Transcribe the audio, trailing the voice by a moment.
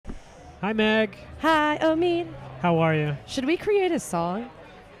Hi, Meg. Hi, Omid. How are you? Should we create a song?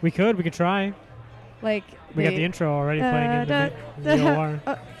 We could try. Like We got the intro already playing in the OR.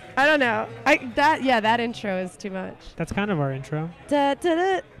 I don't know. That intro is too much. That's kind of our intro. It's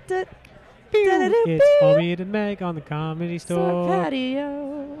It's Omid and Meg on the Comedy Store.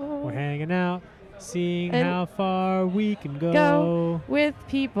 patio. We're hanging out, seeing And how far we can Go with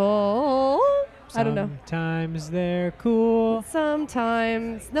people. I don't know. Sometimes they're cool.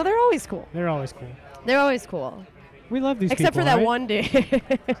 Sometimes. No, they're always cool. They're always cool. They're always cool. We love these Except people, for that right? one dude.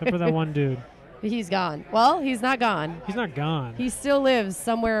 Except for that one dude. He's gone. Well, he's not gone. He's not gone. He still lives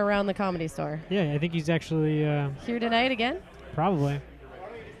somewhere around the Comedy Store. Yeah, I think he's actually Here tonight again? probably.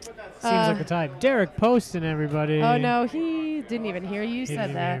 Seems like the type. Deric Postan, everybody. Oh, no, he didn't even hear you He said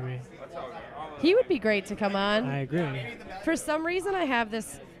didn't that. even hear me. He would be great to come on. I agree. For some reason, I have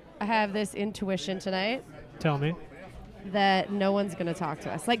this intuition tonight Tell me. that no one's going to talk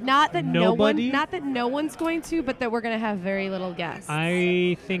to us. Like, not that Nobody? not that no one's going to, but that we're going to have very little guests.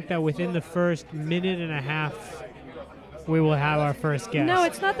 I think that within the first minute and a half, we will have our first guest. No,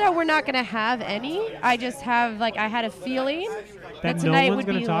 it's not that we're not going to have any. I just have, like, I had a feeling that no tonight one's would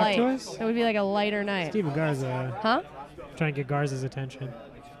gonna be talk light. to us? It would be like a lighter night. Steven Garza. Huh? Trying to get Garza's attention.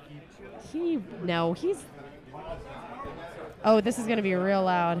 He's... Oh, this is going to be real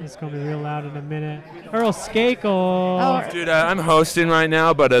loud. It's going to be real loud in a minute. Earl Skakel. Oh, Dude, I'm hosting right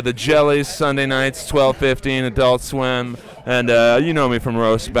now, but the Jellies Sunday nights, 12:15, Adult Swim, and you know me from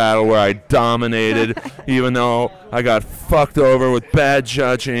Roast Battle where I dominated, even though I got fucked over with bad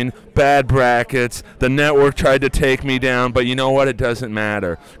judging, bad brackets. The network tried to take me down, but you know what? It doesn't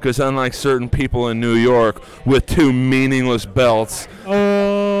matter, because unlike certain people in New York with two meaningless belts,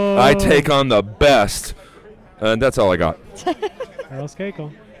 I take on the best. That's all I got. Earl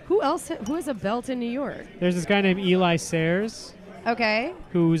Skakel. who has a belt in New York? There's this guy named Eli Sayers, Okay.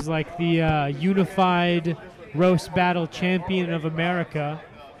 who's like the unified roast battle champion of America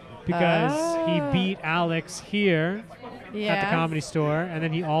because he beat Alex here at the Comedy Store, and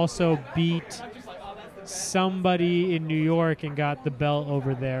then he also beat somebody in New York and got the belt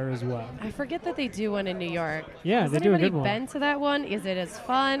over there as well. I forget that they do one in New York. Yeah, Has they do a anybody good one. been to that one? Is it as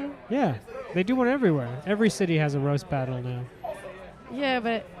fun? Yeah, they do one everywhere. Every city has a roast battle now. Yeah,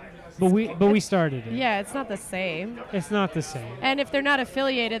 but But we started it. yeah, it's not the same. It's not the same. And if they're not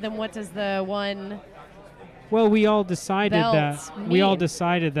affiliated, then what does the one? Well, we all decided Belts that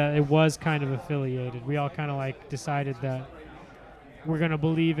mean? it was kind of affiliated. We all kind of like decided that we're going to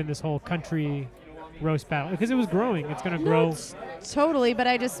believe in this whole country roast battle because it was growing. It's going to grow. Totally, but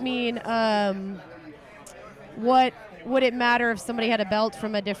I just mean, what would it matter if somebody had a belt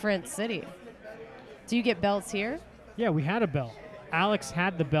from a different city? Do you get belts here? Yeah, we had a belt. Alex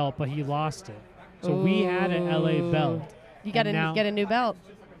had the belt, but he lost it. So we had an LA belt. You got to And now- get a new belt.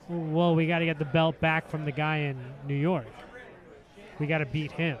 Well, we got to get the belt back from the guy in New York. We got to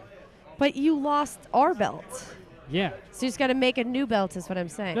beat him. But you lost our belt. Yeah. So you just got to make a new belt is what I'm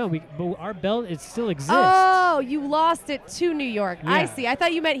saying. No, but our belt, it still exists. Oh, you lost it to New York. I Yeah. see. I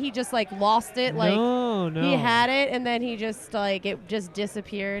thought you meant he just like lost it. Like no. he had it and then he just like it just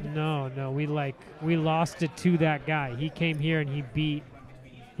disappeared. No, we lost it to that guy. He came here and he beat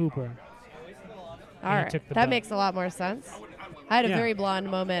Hooper. All he right. took the That belt. makes a lot more sense. I had a Yeah. very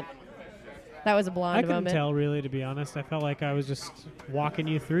blonde moment. That was a blonde I couldn't moment. tell, really, to be honest. I felt like I was just walking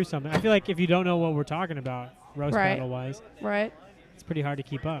you through something. I feel like if you don't know what we're talking about, roast Right. battle-wise, Right. it's pretty hard to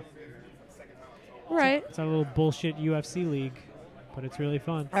keep up. Right. It's a little bullshit UFC league, but it's really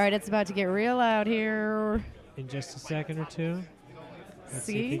fun. All right, it's about to get real loud here. In just a second or two, let's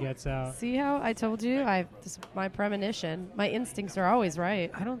see if he gets out. See how I told you? This is my premonition. My instincts are always right.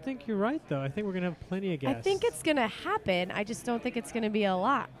 I don't think you're right, though. I think we're going to have plenty of guests. I think it's going to happen. I just don't think it's going to be a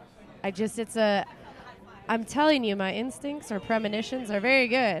lot. I'm telling you, my instincts or premonitions are very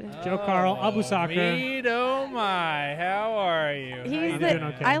good. Joe Carl, Abousakher. Omid, oh my, how are you? He's doing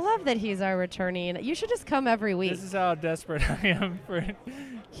okay. I love that he's our returning. You should just come every week. This is how desperate I am for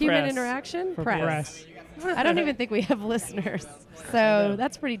Human press. interaction? For Press. press. I don't even think we have listeners. So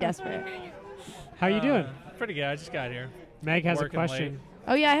that's pretty desperate. How you doing? Pretty good. I just got here. Meg has working a question. late.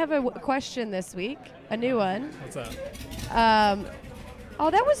 Oh, yeah, I have a question this week, a new one. What's up? Oh,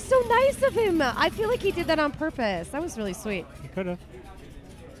 that was so nice of him. I feel like he did that on purpose. That was really sweet. You could have.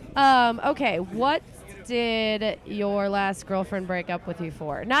 Okay, what did your last girlfriend break up with you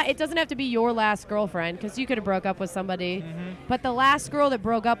for? It doesn't have to be your last girlfriend, because you could have broke up with somebody. But the last girl that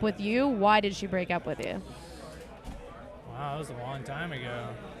broke up with you, why did she break up with you? Wow, that was a long time ago.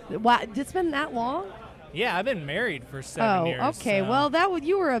 Why? It's been that long? Yeah, I've been married for 7 years. Okay. so- Well,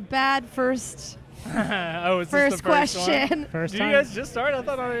 you were a bad first Oh, is First this the first question. One? First Did time. you guys just start? I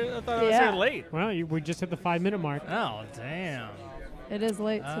thought I was Yeah. here late. Well, we just hit the 5-minute mark. Oh, damn. It is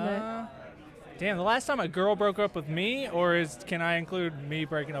late tonight. Damn, the last time a girl broke up with me, or can I include me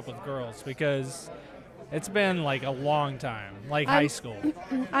breaking up with girls? Because it's been like a long time, like high school.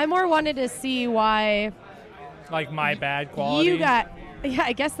 I more wanted to see why Like my bad quality. you got. Yeah,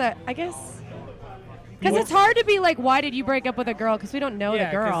 I guess. Because it's hard to be like, why did you break up with a girl? Because we don't know the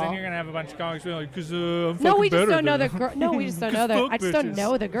Yeah, girl. because then you're going to have a bunch of comics being like, because I'm No, we fucking just better don't know the than girl. No, we just don't know Fuck I just don't bitches.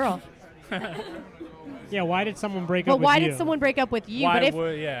 know the girl. Yeah, why did someone break But up with why you? did someone break up with you? Why but if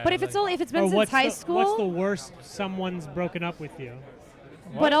would- yeah, but if it's like- only if it's been Or since what's high the, school. What's the worst someone's broken up with you?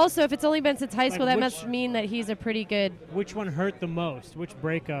 But also, if it's only been since high Like school, that which- must mean that he's a pretty good. Which one hurt the most? Which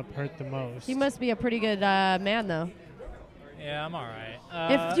breakup hurt the most? He must be a pretty good man, though. Yeah, I'm all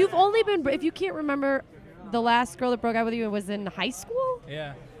right. If you've only been, if you can't remember the last girl that broke up with you was in high school,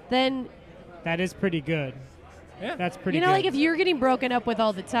 Yeah. then That is pretty good. Yeah. That's pretty you know, good. like if you're getting broken up with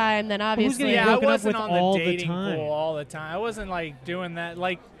all the time, then obviously. getting Yeah, I broken up wasn't with on all the the dating time? pool all the time. I wasn't like doing that.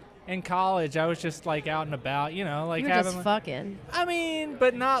 Like in college, I was just like out and about, you know, like You're having. just fucking. I mean,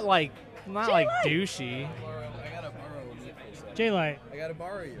 but not like douchey. J-Light, I gotta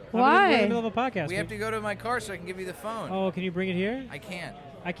borrow you. we're in the Why? middle of a podcast. We have to go to my car so I can give you the phone. Oh, can you bring it here? I can't.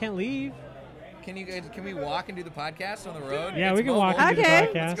 I can't leave. Can you guys? Can we walk and do the podcast on the road? Yeah, It's we can walk mobile. and do Okay.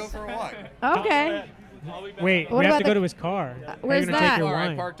 the podcast. Let's go for a walk. Okay. Wait, What we have about to go the- to his car. How where's you gonna that? take your Car, I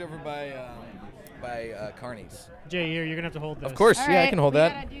wine? parked over by Carney's. Jay, here, you're gonna have to hold this. Of course, All yeah, I right, can hold we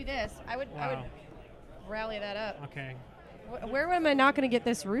that. gotta do this. I would Wow. rally that up. Okay, Where am I not going to get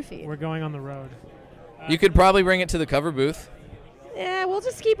this roofie? we're going on the road. You could probably bring it to the cover booth. Yeah, we'll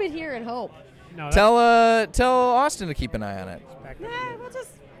just keep it here and hope. No, Tell Austin to keep an eye on it. Nah,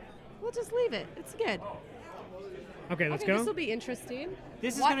 we'll just leave it. It's good. Okay, let's Okay, go. this will be interesting.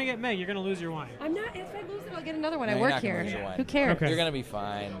 This is What? gonna get Meg. You're gonna lose your wine. I'm not. If I lose it, I'll get another one. No, I you're work not gonna here. lose your wine. Who cares? Okay. You're gonna be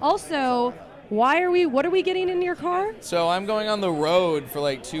fine. Also, what are we getting in your car? So I'm going on the road for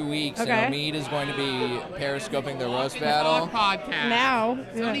like 2 weeks, Okay. and Omid is going to be periscoping the roast battle. Podcast. Now.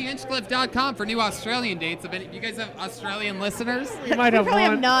 SonyHinchcliffe.com for new Australian dates. You guys have Australian listeners? You might We have probably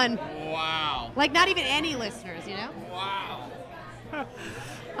one. have none. Wow. Like not even any listeners, you know? Wow.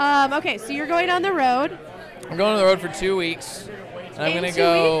 Okay, so you're going on the road. I'm going on the road for 2 weeks. And I'm In going to 2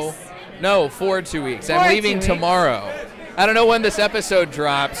 go. weeks? No, for 2 weeks. For I'm 2 leaving weeks. tomorrow. I don't know when this episode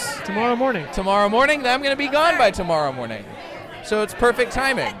drops. Tomorrow morning. Tomorrow morning, then I'm going to be gone by tomorrow morning. So it's perfect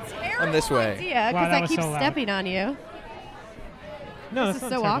timing. I'm this way. Yeah, Wow, because that I was keep so loud. stepping on you. No, This that's is not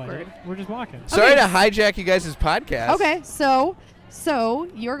so terrible. awkward. We're just walking. Sorry Okay. to hijack you guys' podcast. Okay, so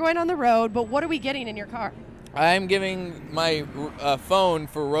you're going on the road, but what are we getting in your car? I'm giving my phone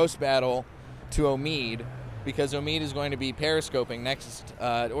for roast battle to Omid because Omid is going to be periscoping next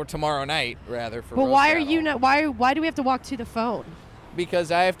or tomorrow night rather for. But roast why are battle. you not? Why do we have to walk to the phone?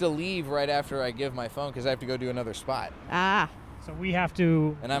 Because I have to leave right after I give my phone because I have to go do another spot, Ah, So we have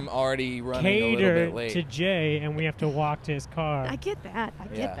to and I'm already running a little cater bit late. to Jay, and we have to walk to his car. I get that. I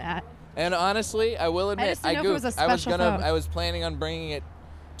get Yeah. that. And honestly, I will admit, just didn't know if it was goofed. a special phone. I was planning on bringing it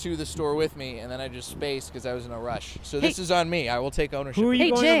to the store with me, and then I just spaced because I was in a rush. So Hey. this is on me. I will take ownership. Who are of you Hey,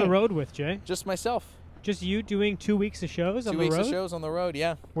 it. going on Jay. the road with, Jay? Just myself. Just you doing 2 weeks of shows 2 on the weeks road? of shows on the road.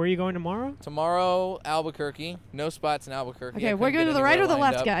 Yeah. Where are you going tomorrow? Tomorrow, Albuquerque. No spots in Albuquerque. Okay, I we're couldn't going get to the right anywhere or the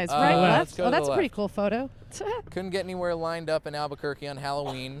lined left, up. guys? Uh, Right, left. left. Let's go Oh, to that's the a pretty left. cool photo. Couldn't get anywhere lined up in Albuquerque on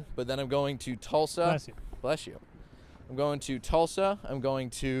Halloween, but then I'm going to Tulsa. Bless you. Bless you. I'm going to Tulsa. I'm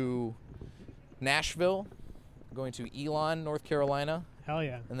going to Nashville. I'm going to Elon, North Carolina, Hell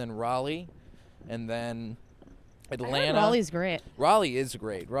yeah. and then Raleigh, and then I heard Atlanta. Raleigh's great. Raleigh is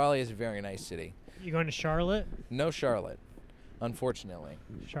great. Raleigh is a very nice city. You going to Charlotte? No Charlotte, unfortunately.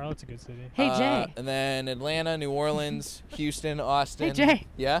 Charlotte's a good city. Hey, Jay. And then Atlanta, New Orleans, Houston, Austin. Hey, Jay.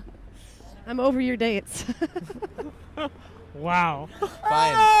 Yeah? I'm over your dates. Wow.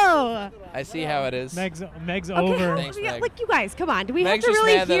 Fine. Oh! I see how it is. Meg's Okay, over. how- Thanks, yeah, Meg. like you guys, come on. Do we Meg's have to just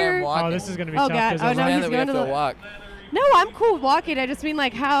really mad that I'm hear? walking. Oh, this is going to be Oh, tough. God. 'cause Oh, I'm no, Mad he's that we going have to to the- walk. No, I'm cool walking. I just mean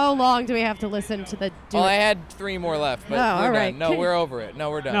like how long do we have to listen to the? Well, I had 3 more left, but Oh, we're all right. done. No, Can- we're over it. No,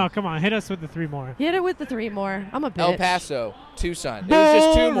 we're done. No, come on. Hit us with the 3 more. Hit it with the 3 more. I'm a bitch. El Paso, Tucson. It was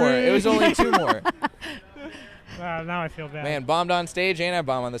just 2 more. It was only 2 more. Now I feel bad. Man, bombed on stage and I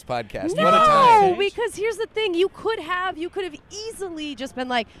bombed on this podcast. No, What a time. because here's the thing: you could have easily just been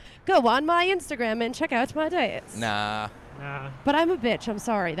like, go on my Instagram and check out my dates. Nah. Nah. But I'm a bitch. I'm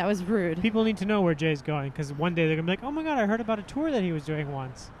sorry. That was rude. People need to know where Jay's going because one day they're going to be like, oh my God, I heard about a tour that he was doing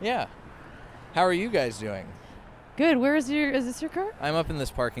once. Yeah. How are you guys doing? Good. Is this your car? I'm up in this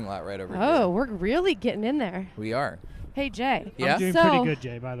parking lot right over here. Oh, we're really getting in there. We are. Hey, Jay. Yeah? I'm doing So- pretty good,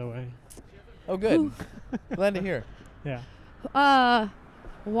 Jay, by the way. Oh, good. Glad to hear. Yeah.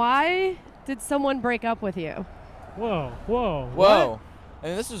 Why did someone break up with you? Whoa. Whoa. I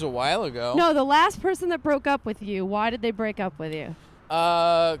mean, this was a while ago. No, the last person that broke up with you, why did they break up with you?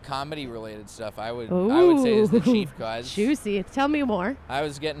 Comedy-related stuff. I would say is the chief cause. Juicy. Tell me more. I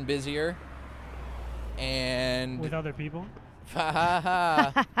was getting busier, and With other people?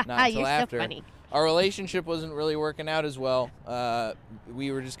 not until You're after. so funny. Our relationship wasn't really working out as well.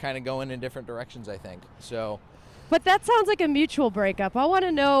 We were just kind of going in different directions, I think. So. But that sounds like a mutual breakup. I want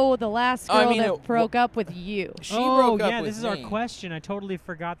to know the last girl that broke up with you. She broke up yeah, with this is me. our question. I totally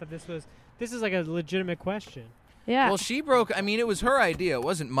forgot that this is like a legitimate question. Yeah. Well, it was her idea. It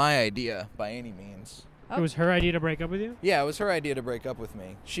wasn't my idea by any means. Oh. It was her idea to break up with you? Yeah, it was her idea to break up with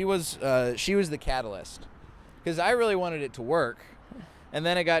me. She was the catalyst. Because I really wanted it to work. And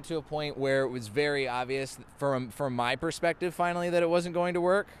then it got to a point where it was very obvious from my perspective finally that it wasn't going to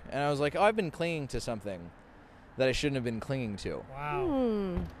work. And I was like, I've been clinging to something that I shouldn't have been clinging to.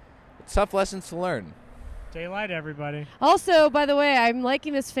 Wow. It's tough lessons to learn. Daylight, everybody. Also, by the way, I'm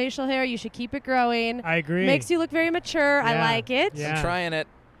liking this facial hair. You should keep it growing. I agree. Makes you look very mature. I Yeah. like it. Yeah. I'm trying it.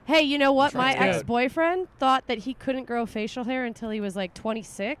 Hey, you know what? My Trying it. ex-boyfriend thought that he couldn't grow facial hair until he was like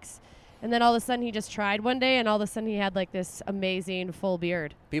 26. And then all of a sudden he just tried one day and all of a sudden he had like this amazing full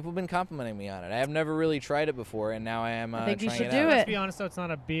beard. People have been complimenting me on it. I have never really tried it before, and now I am I think you trying should it do out. it. Let's be honest, though, it's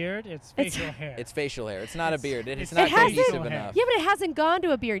not a beard. It's facial hair. It's facial hair. It's not a beard. It's it's not It hasn't- cohesive enough. Yeah, but it hasn't gone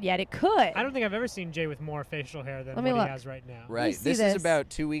to a beard yet. It could. I don't think I've ever seen Jay with more facial hair than Let me what look. he has right now. Right. see This this. is about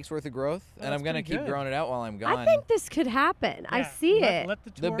 2 weeks worth of growth, Oh, and I'm that's going to pretty keep good. growing it out while I'm gone. I think this could happen. I Yeah, see let- it. Let the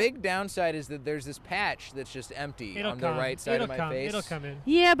The tour- big downside is that there's this patch that's just empty It'll on come. the right side It'll of my come. face. It'll come in.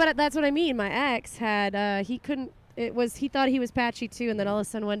 Yeah, but that's what I mean. My ex had he couldn't. He thought he was patchy too, and then all of a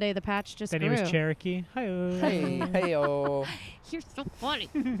sudden one day the patch just Then grew. he was Cherokee. Hi-oh. Hey-oh. You're so funny.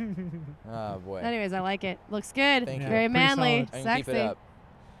 Oh, boy. Anyways, I like it. Looks good. Thank you. Very Pretty manly. solid. I can Sexy. keep it up.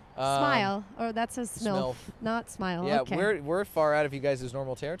 Smile. Or that says smilf. Smilf. Not smile. Yeah, okay. we're far out of you guys'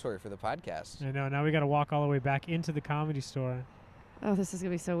 normal territory for the podcast. I know. Now we got to walk all the way back into the comedy store. Oh, this is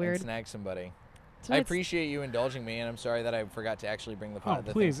gonna be so And weird. snag somebody. I Tonight's- appreciate you indulging me, and I'm sorry that I forgot to actually bring the Oh,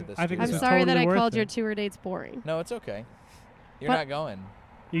 the please. things to this I think studio. this I'm is sorry that totally I worth called your it. tour dates boring. No, it's okay. You're But- not going.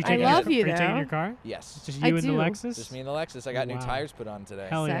 You I taking love your, you, Are you taking though. your car? Yes. It's just I you and the do. Lexus? Just me and the Lexus. I got new Wow. tires put on today.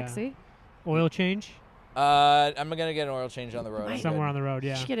 Hell yeah. Sexy. Oil change? I'm gonna get an oil change on the road. I'm Somewhere good. on the road,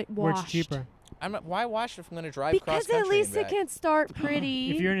 yeah. should get it Where's washed. cheaper? Why wash if I'm gonna drive Because cross at country least and it back? can start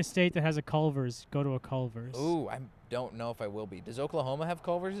pretty. If you're in a state that has a Culver's, go to a Culver's. Ooh, I don't know if I will be. Does Oklahoma have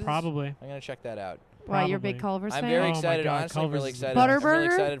Culver's? Probably. I'm gonna check that out. Wow, you're a big Probably. Culver's I'm fan? very Oh my excited. God, Honestly, I'm Culver's really is excited. the I'm best. really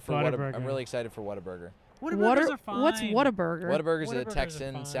excited for Whataburger. I'm really excited for Whataburger. Whataburgers are fine. What's Whataburger? Whataburger's a Whataburgers are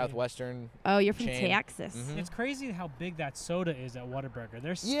Texan fine. southwestern. Oh, you're from chain. Texas. Mhm. It's crazy how big that soda is at Whataburger.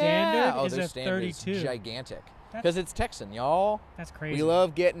 Their Yeah. standard Oh, is their at standard is 32. gigantic. That's- Because it's Texan, y'all. That's crazy. We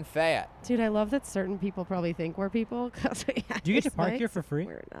love getting fat. Dude, I love that certain people probably think we're people. 'Cause we have Do you get to these park here mics. for free?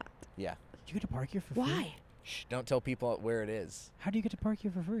 We're not. Yeah. Do you get to park here for free? Why? Shh, don't tell people where it is. How do you get to park here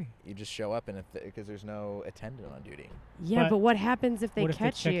for free? You just show up and because there's no attendant on duty. Yeah, But but what happens if they what if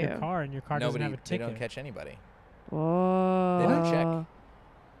catch they check you? your car and your car Nobody, doesn't have a they ticket? don't catch anybody. Oh. They don't check.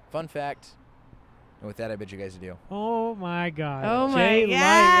 Fun fact. And with that, I bid you guys adieu. Oh my God. Oh my Jay God,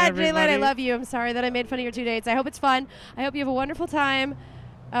 Light, Jay Light, I everybody. love you. I'm sorry that I made fun of your 2 dates. I hope it's fun. I hope you have a wonderful time.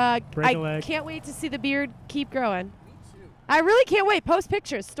 Break a I leg. can't wait to see the beard keep growing. I really can't wait. Post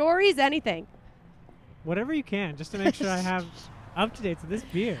pictures, stories, anything. Whatever you can, just to make sure I have up to date with this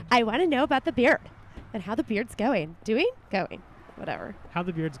beard. I want to know about the beard and how the beard's going. Going. Whatever. How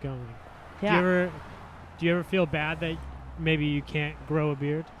the beard's going. Yeah. Do you ever feel bad that maybe you can't grow a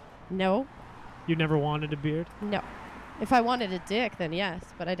beard? No. You never wanted a beard? No. If I wanted a dick, then yes,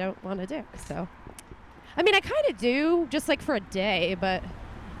 but I don't want a dick, so. I mean, I kind of do, just like for a day, but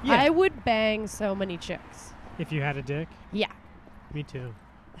Yeah. I would bang so many chicks. If you had a dick? Yeah. Me too.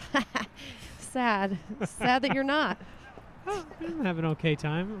 Sad. Sad that you're not. I'm having an okay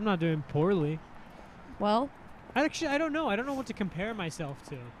time. I'm not doing poorly. Well, I don't know. I don't know what to compare myself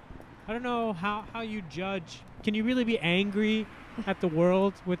to. I don't know how you judge. Can you really be angry at the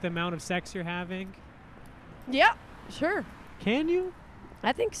world with the amount of sex you're having? yeah, sure. Can you?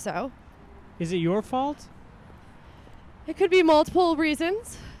 I think so. Is it your fault? It could be multiple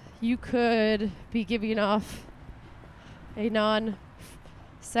reasons. You could be giving off a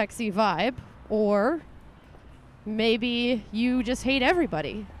non-sexy vibe, or maybe you just hate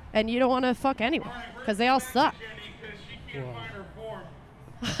everybody and you don't want to fuck anyone because they all suck.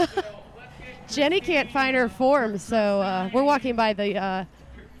 Jenny can't find her form, so we're walking by the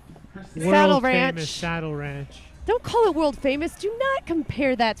Saddle World Ranch. famous Saddle Ranch. Don't call it world famous. Do not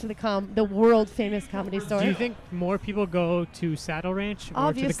compare that to the world famous Comedy Store. Do you think more people go to Saddle Ranch or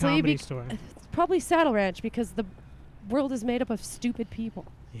Obviously, to the Comedy Store? It's probably Saddle Ranch because the world is made up of stupid people.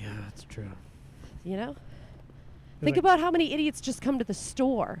 Yeah, that's true. You know? They're Think like- about how many idiots just come to the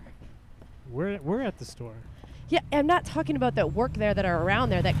store. We're at the store. Yeah, I'm not talking about that work there that are around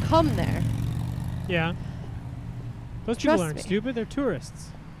there that come there. Yeah. Those Trust people aren't me. stupid. They're tourists.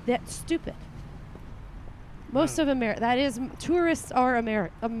 That's stupid. Most of America. That is, tourists are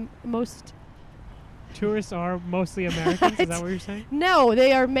most. Tourists are mostly Americans. Is that what you're saying? No,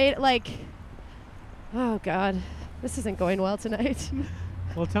 they are made like. Oh God, this isn't going well tonight.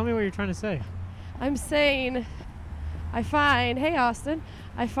 Well, tell me what you're trying to say. I'm saying, hey Austin,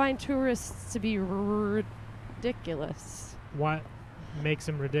 I find tourists to be ridiculous. What makes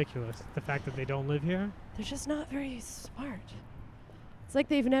them ridiculous? The fact that they don't live here? They're just not very smart. It's like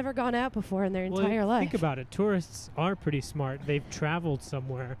they've never gone out before in their Well, entire life. think about it. Tourists are pretty smart. They've traveled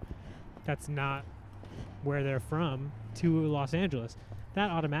somewhere that's not where they're from to Los Angeles. That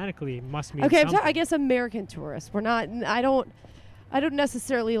automatically must mean Okay, something. I guess American tourists. We're not. I don't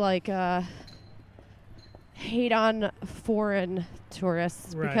necessarily like hate on foreign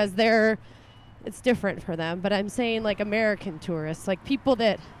tourists Right. because it's different for them. But I'm saying like American tourists, like people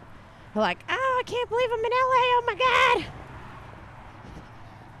that are like, oh, I can't believe I'm in LA. Oh my God.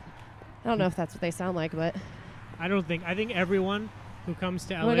 I don't know if that's what they sound like, but I think everyone who comes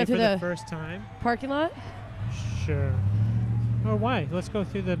to Wanna LA go for through the the- first time, parking lot. sure. Or why? Let's go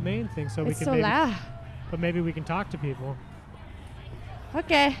through the main thing so we It's can so maybe, loud. but maybe we can talk to people.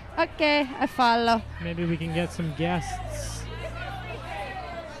 Okay, I follow. Maybe we can get some guests.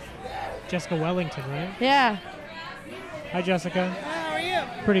 Jessica Wellington, right? Yeah. Hi, Jessica. How are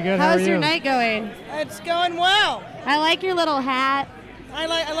you? Pretty good. How How's are your you? night going? It's going well. I like your little hat. I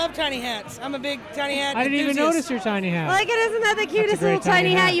love tiny hats. I'm a big tiny hat I didn't even enthusiast. notice your tiny hat. Like it, isn't that the cutest great little tiny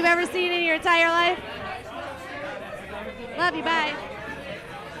tiny hat hat. you've ever seen in your entire life? Love you, bye.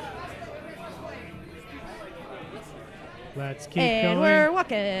 Let's keep And going. we're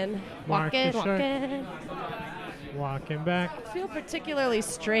walking, Mark the walking, shirt. walking. Walking back. I feel particularly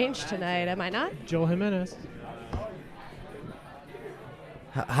strange tonight, am I not? Joel Jimenez.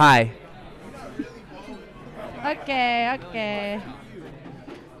 Hi. Okay.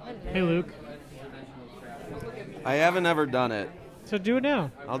 Hey, Luke. I haven't ever done it. So do it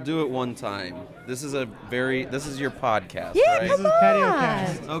now. I'll do it one time. This is your podcast, Yeah, right? This is come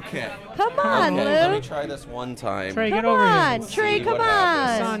Patiocast. on. Okay. Come on, Okay, let me Luke. try this one time. Trey, get Come over on, here. Trey, See come what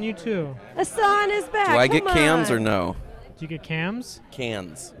happens. It's on. on you too. Hassan is back. Do I get come cans on. or no? Do you get cams?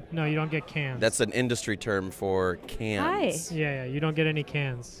 Cans. No, you don't get cans. That's an industry term for cans. Yeah, you don't get any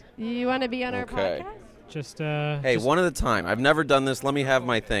cans. You want to be on our Okay. podcast? Just Hey, just- one at a time. I've never done this. Let me have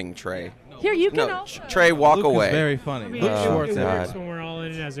my thing, Trey. Here, you can. No, Trey, walk Luke away. is very funny. I mean, Luke it Schwartz. works God. when we're all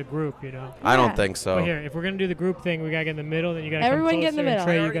in it as a group, you know. I Yeah. don't think so. But here, if we're gonna do the group thing, we gotta get in the middle. Then you gotta Everyone come get in the closer, and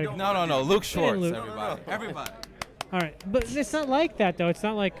middle. Trey, you gotta. No. Luke Schwartz, Luke. everybody. Everybody. All right, but it's not like that though. It's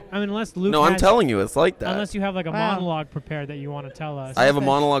not like unless Luke. No, I'm has- telling you, it's like that. Unless you have like a Wow. monologue prepared that you want to tell us. I have a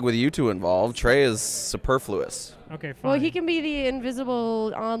monologue with you two involved. Trey is superfluous. Okay, fine. Well, he can be the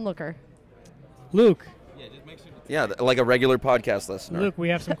invisible onlooker. Luke, Yeah, like a regular podcast listener. Luke, we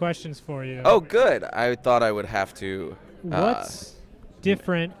have some questions for you. Oh, good. I thought I would have to. What's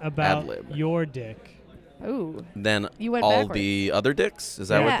different about ad-lib. your dick? Ooh. Than You went all backwards. the other dicks? Is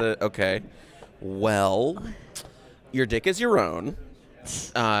that Yeah. what the? Okay. Well, your dick is your own.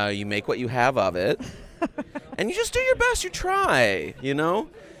 You make what you have of it, and you just do your best. You try. You know.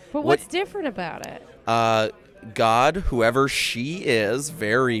 But What- what's different about it? God, whoever she is,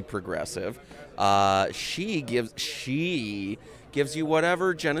 very progressive. She gives you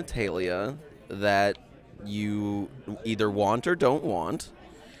whatever genitalia that you either want or don't want,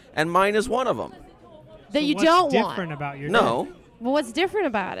 and mine is one of them. That So you what's don't different want. about your No. dick? Well, what's different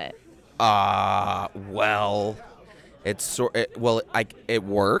about it? Well, it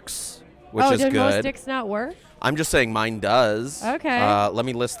works, which oh, is did most good. dicks not work? I'm just saying mine does. Okay. Let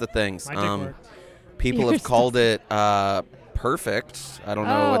me list the things. My dick worked. People Yours have called it perfect. I don't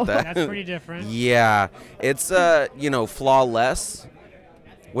know Oh. what that. That's pretty different. Yeah, it's flawless,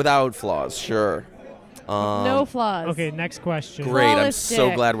 without flaws. Sure. No flaws. Okay, next question. Great. I'm Flawless so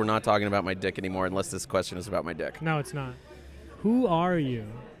dick. glad we're not talking about my dick anymore, unless this question is about my dick. No, it's not. Who are you?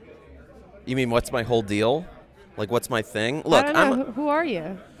 You mean what's my whole deal? Like what's my thing? I Look, don't know. Who are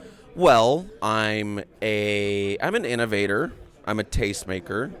you? I'm an innovator. I'm a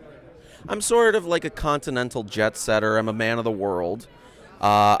tastemaker. I'm sort of like a continental jet setter. I'm a man of the world.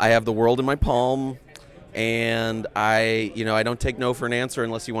 I have the world in my palm, and I don't take no for an answer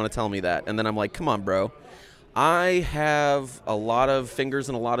unless you want to tell me that. And then I'm like, come on, bro. I have a lot of fingers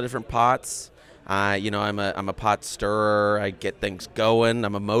in a lot of different pots. I'm a pot stirrer. I get things going.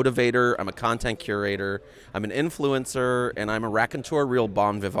 I'm a motivator. I'm a content curator. I'm an influencer, and I'm a raconteur, real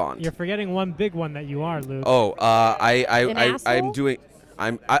bon vivant. You're forgetting one big one that you are, Luke. Oh, An I'm asshole? doing.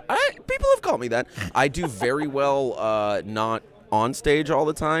 People have called me that. I do very well not on stage all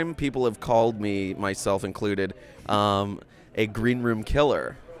the time. People have called me, myself included, a green room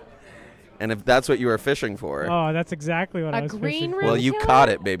killer. And if that's what you were fishing for, Oh, that's exactly what I A was green fishing room for. well, you killer? caught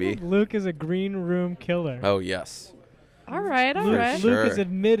it, baby. Luke is a green room killer. Oh yes, All right, all Luke, right. Sure. Luke is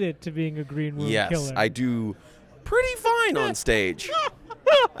admitted to being a green room yes, killer. I do pretty fine on stage.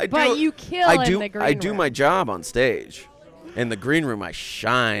 But you kill I in do. the green I do room. my job on stage. In the green room, I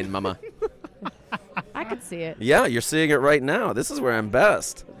shine, mama. I could see it. Yeah, you're seeing it right now. This is where I'm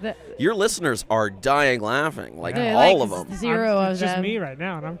best. The, Your listeners are dying laughing, like Yeah. all like of them. Zero I'm, of it's just them. me right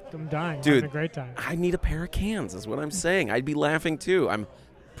now, and I'm dying. I'm Dude. having a great time. I need a pair of cans, is what I'm saying. I'd be laughing too. I'm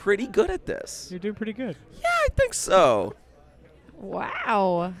pretty good at this. You're doing pretty good. Yeah, I think so.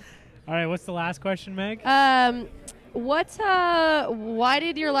 Wow. All right, what's the last question, Meg? Why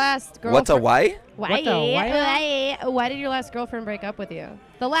did your last girlfriend? What's a why? What the Why did your last girlfriend break up with you?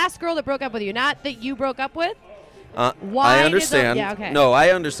 The last girl that broke up with you, not that you broke up with. Why I did the- understand. yeah, okay. No, I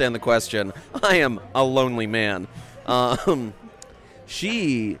understand the question. I am a lonely man.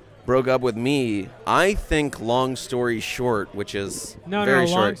 She broke up with me. I think long story short, which is No, very long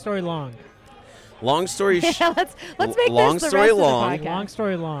short. story long. Long story Yeah, let's make long this the story rest long. Of the podcast. Long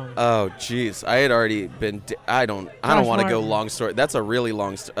story long. Oh, jeez. I had already been. I don't Josh want to go Martin. long story. That's a really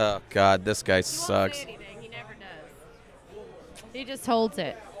long. Oh God, this guy sucks. He won't say anything. He never does. He just holds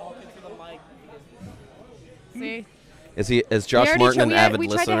it. See? Is Josh We already Martin tried- an we had- avid we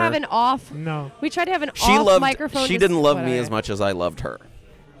listener? tried to have an off. No. We tried to have an She off loved. microphone. She dis- didn't love me whatever. as much as I loved her.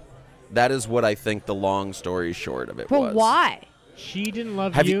 That is what I think the long story short of it But was. why? She didn't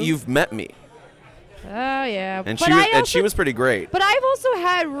love Have you. you've met me, Oh yeah. and but she was I and she also- was pretty great. But I've also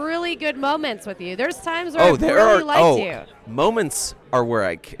had really good moments with you. There's times where Oh, I've there really are. liked you. Moments are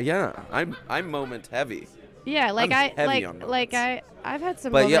where yeah. I'm moment heavy. Yeah, like I'm heavy like on like moments. I've had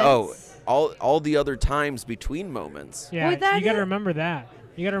some But moments. yeah, all the other times between moments. Yeah, Well, that you got to is- remember that.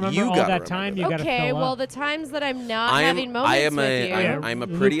 You got to remember You all gotta that remember time that. you got to Okay, fill well up. the times that I'm not I am having moments I am with a you. Yeah, I'm a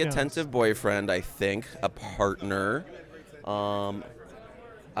Luke pretty knows. attentive boyfriend, I think, a partner.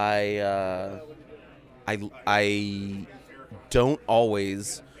 I don't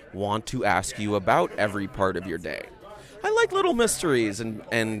always want to ask you about every part of your day. I like little mysteries,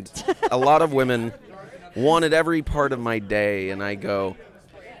 and a lot of women wanted every part of my day, and I go,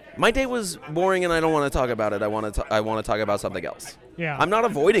 my day was boring, and I don't want to talk about it. I want to talk about something else. Yeah. I'm not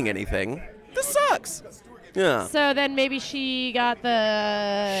avoiding anything. This sucks. Yeah. So then maybe she got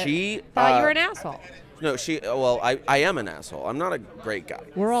the. She thought you were an asshole. No, well, I am an asshole. I'm not a great guy.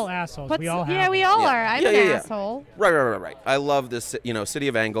 We're all assholes. But we all have yeah, them. we all Yeah. are. I'm Yeah, an yeah, yeah. asshole. Right. I love this, City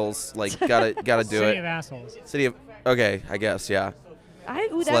of Angles. Like, gotta do City it. of assholes. City of. Okay, I guess, yeah. Ooh, It's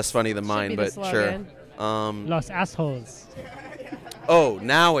that's- less funny than should mine, be the but sure. slogan. Los assholes. Oh,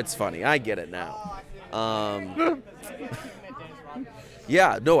 now it's funny. I get it now.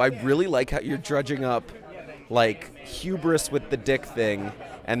 Yeah, no, I really like how you're drudging up, like, hubris with the dick thing,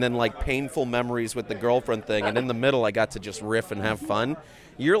 and then, like, painful memories with the girlfriend thing, and in the middle, I got to just riff and have fun.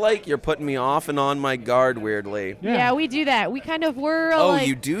 You're putting me off and on my guard weirdly. Yeah. We do that. We kind of were Oh, like.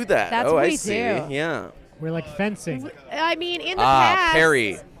 you do that. That's oh, what I we see. do. Yeah. We're like fencing. I mean, in the past.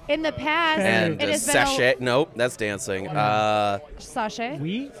 Perry. In the past, And it has been sachet. Nope, that's dancing. Sachet.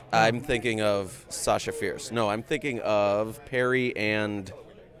 We? I'm thinking of Sasha Fierce. No, I'm thinking of Perry and.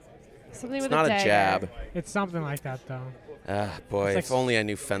 Something It's with not a dagger. jab. It's something like that, though. Boy, It's like if only I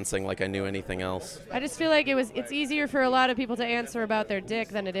knew fencing like I knew anything else. I just feel like it's easier for a lot of people to answer about their dick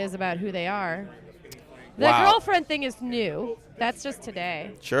than it is about who they are. The Wow. girlfriend thing is new. That's just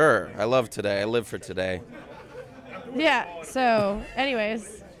today. Sure, I love today. I live for today. Yeah. So,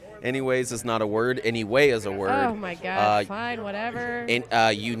 anyways. Anyways is not a word. Anyway is a word. Oh my God. Fine. Whatever.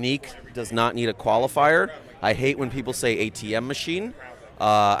 Unique does not need a qualifier. I hate when people say ATM machine.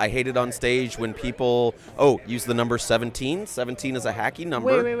 I hate it on stage when people use the number 17. 17 is a hacky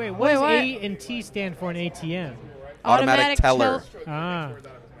number. Wait. What Wait, does what? A and T stand for in ATM? Automatic teller. Ah.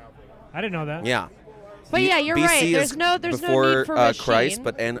 I didn't know that. Yeah. But yeah, you're BC right. is There's no before need for machine. Christ,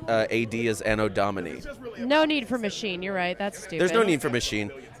 but AD is Anno Domini. No need for machine. You're right. That's stupid. There's no need for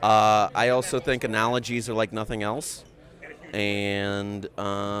machine. I also think analogies are like nothing else. And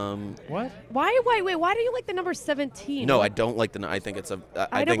What? Why do you like the number 17? no, I don't like the. I think it's a.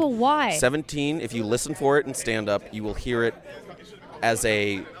 I know, think but why? 17. If you listen for it in stand up, you will hear it as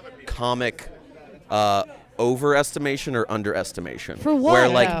a comic overestimation or underestimation? For what,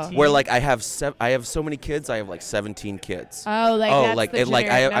 Where like I have so many kids. I have like 17 kids. Oh, like that's like the it, like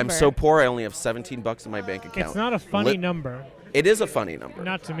generic I'm number. so poor. I only have $17 in my bank account. It's not a funny number. It is a funny number.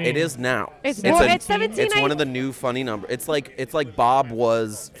 Not to me. It is now. It's 17. It's one of the new funny numbers. It's like Bob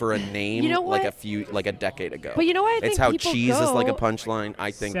was for a name like a decade ago. But you know what I think it's how people cheese is like a go- punchline.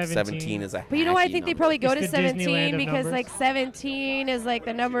 I think 17 is a. But you know what? I think they probably go to It's the Disneyland 17 of because numbers. like 17 is like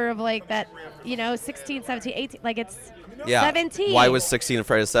the number of like that, 16, 17, 18. Like it's 17. Why was 16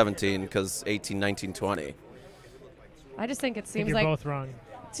 afraid of 17? Because 18, 19, 20. I just think it I think seems you're like both wrong.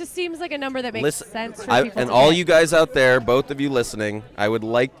 it just seems like a number that makes Listen, sense for people. and to all get. you guys out there, both of you listening, I would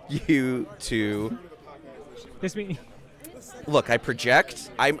like you to This mean look. I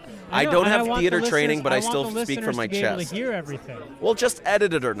project. I know, don't and I have want theater the training, listeners- but I want still the speak listeners from my to be able chest. to hear everything. Well, just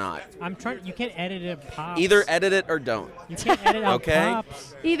edit it or not. I'm trying. You can't edit it. Pops. Either edit it or don't. You can't edit out Okay.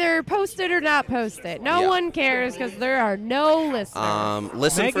 pops. Either post it or not post it. No Yeah. one cares because there are no listeners.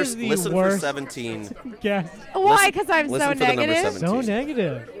 Listen Meg for is the listen for worst. 17. Yeah. Why? Because I'm listen so for the number negative. 17. So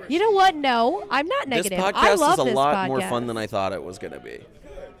negative. You know what? No, I'm not negative. This I podcast love is a this lot podcast. more fun than I thought it was going to be.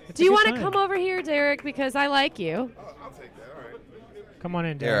 It's Do a you good want to time. come over here, Deric? Because I like you. Come on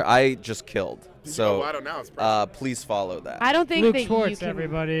in, There, Derek. I just killed. So, I don't know. please follow that. I don't think Luke that Schwartz, you can.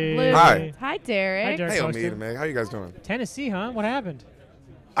 everybody. Luke. Hi. Hi, Deric. Hi, Derek. Hey, Postan. Omid and Meg. How you guys doing? Tennessee, huh? What happened?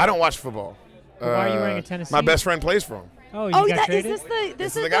 I don't watch football. Why are you wearing a Tennessee? My best friend plays for him. Oh, you Oh, got is traded?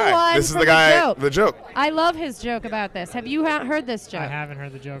 this is the guy. one This is from the guy. joke. The joke. I love his joke about this. Have you heard this joke? I haven't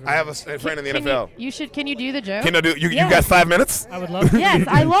heard the joke. I have a friend in the Can NFL. You should. Can you do the joke? Can I do? You Yes. got 5 minutes? I would love to. Yes,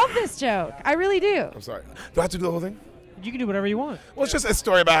 I love this joke. I really do. I'm sorry. Do I have to do the whole thing? You can do whatever you want. Well, it's just a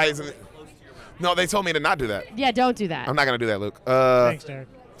story about how he's in the. No, they told me to not do that. Yeah, don't do that. I'm not gonna do that, Luke. Thanks, Derek.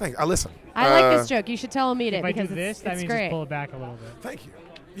 Thanks. I listen. I like this joke. You should tell Omid it If I do because this, that it's means great. just pull it back a little bit. Thank you.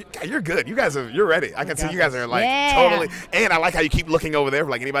 You're good. You guys you're ready. I can see got you guys this. are like Yeah. totally. And I like how you keep looking over there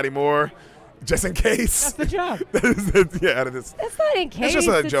for like anybody more, just in case. That's the job. Yeah, it is. It's not in case. It's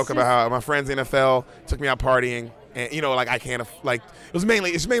just a joke about how my friends in the NFL took me out partying, and like I can't it's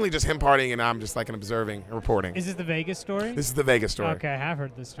mainly just him partying, and I'm just like an observing and reporting. Is this the Vegas story? This is the Vegas story. Okay, I have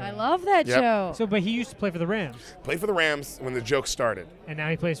heard this story. I love that Yep. joke. So, but he used to play for the Rams, Played for the Rams when the joke started. and now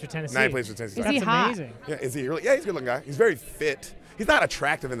he plays for Tennessee. Now he plays for Tennessee. Is That's he hot? amazing. Yeah, is he really? Yeah, he's a good looking guy. He's very fit. He's not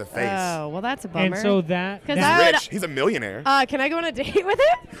attractive in the face. Oh, well, that's a bummer. And so that, 'Cause He's I would- rich. He's a millionaire. Can I go on a date with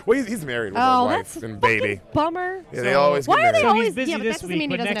him? Well, he's married with Oh, his that's wife a and baby. fucking bummer. Yeah, they always Why get are they married. So he's always? busy Yeah, but this that doesn't week, mean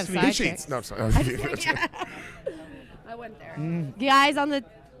he but doesn't next have week- He side cheats. chicks. No, I'm sorry. I went there. Guys on the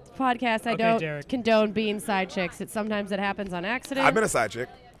podcast, I Okay, don't Derek. condone being side chicks. Sometimes it happens on accident. I've been a side chick.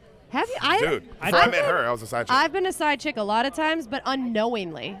 Have you? Dude, before I met her, I was a side chick. I've been a side chick a lot of times, but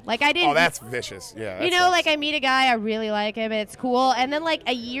unknowingly. Like I didn't. Oh, that's vicious. Yeah. that You know, sucks. like I meet a guy, I really like him, and it's cool, and then like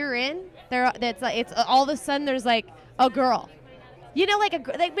a year in, it's all of a sudden there's like a girl. You know, like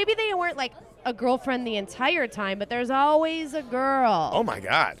maybe they weren't like a girlfriend the entire time, but there's always a girl. Oh my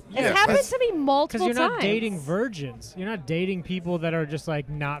God. It's Yeah, happened that's- to me multiple because you're times. not dating virgins. You're not dating people that are just like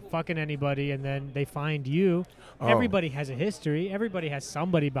not fucking anybody, and then they find you. Oh. Everybody has a history. Everybody has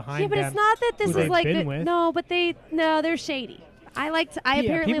somebody behind Yeah, but them. it's not that this who is they've like been the, with. no, but they're shady. I Yeah,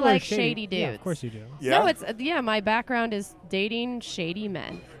 apparently people are like shady dudes. Yeah, of course you do. Yeah? No, it's my background is dating shady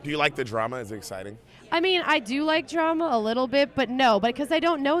men. Do you like the drama? Is it exciting? I mean, I do like drama a little bit, but no, because I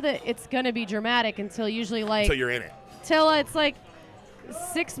don't know that it's gonna be dramatic until usually like Until you're in it. till it's like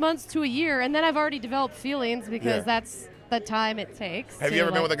 6 months to a year, and then I've already developed feelings because Yeah. that's the time it takes. Have to, you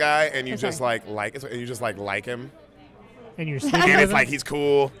ever been like- with a guy and you Oh, just sorry. like him, And you're sleeping and with it's them? like he's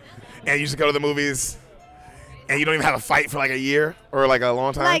cool, and you just go to the movies, and you don't even have a fight for like a year or like a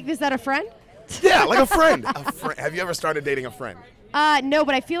long time? Like, is that a friend? Yeah, like a friend. Have you ever started dating a friend? No,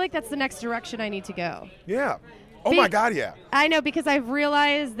 but I feel like that's the next direction I need to go. Yeah. Oh Be- my God, yeah. I know, because I've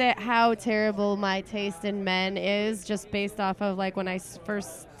realized that how terrible my taste in men is just based off of like when I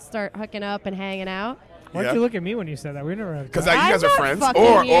first start hooking up and hanging out. Why'd Yeah. you look at me when you said that? We never had Because that. you guys I'm are not friends. fucking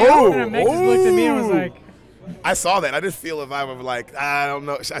Or you. And Meg just looked at me and was like, I saw that. I did feel if I was like, I don't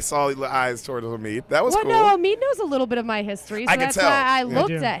know. I saw the eyes towards Omid. That was Well, cool. no, Omid knows a little bit of my history, so I can that's tell. why I Yeah.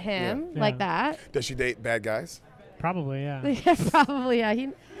 looked I do. at him Yeah. like Yeah. that. Does she date bad guys? probably, yeah. Yeah, probably. Yeah,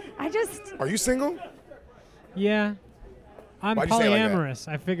 I just Are you single? Yeah. I'm Why'd you say it like that? polyamorous.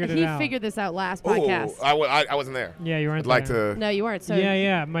 I figured it he out. figured this out last Oh, podcast. I wasn't there. Yeah, you weren't I'd like there. to. No, you weren't. So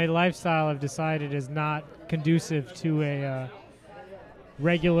Yeah. My lifestyle, I've decided, is not conducive to a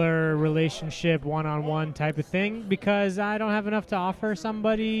regular relationship, one-on-one type of thing, because I don't have enough to offer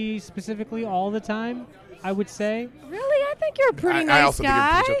somebody specifically all the time, I would say. Really, I think you're a pretty I nice also think you're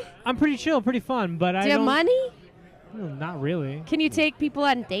guy. pretty chill. I'm pretty chill, pretty fun, but I Do you have don't... money? Not really. Can you take people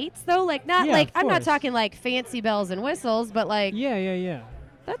on dates though? Like not Yeah, like of I'm not course. talking like fancy bells and whistles, but like Yeah.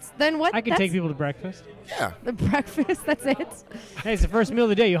 that's then what? I can that's take people to breakfast. Yeah. the breakfast. That's it. Hey, it's the first meal of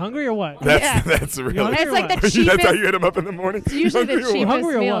the day. You hungry or what? Yeah. That's really. hungry It's or like what? the cheapest. That's how you hit him up in the morning. It's usually the You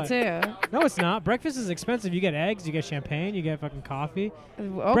hungry or what? cheapest Hungry or meal what? too. No, it's not. Breakfast is expensive. You get eggs, you get champagne, you get fucking coffee.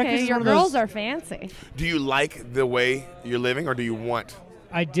 Okay, Breakfast is your one of girls those- are fancy. Do you like the way you're living, or do you want?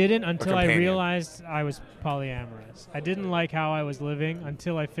 I didn't until I companion. realized I was polyamorous. I didn't like how I was living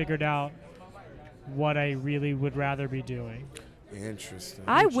until I figured out what I really would rather be doing. Interesting.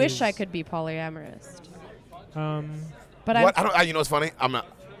 I Which wish is- I could be polyamorous, but What? I don't. You know what's funny? I'm not.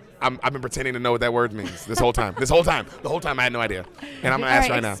 I've been pretending to know what that word means this whole time. The whole time I had no idea. And I'm gonna ask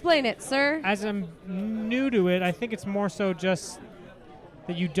All right now. explain it, sir. As I'm new to it, I think it's more so just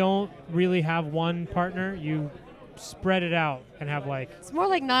that you don't really have one partner. You spread it out and have like. It's more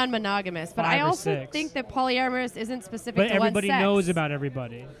like non-monogamous, but I 5 or also 6. think that polyamorous isn't specific But to one everybody sex. knows about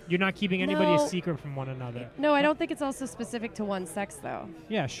everybody. You're not keeping anybody No. a secret from one another. No, I don't think it's also specific to one sex, though.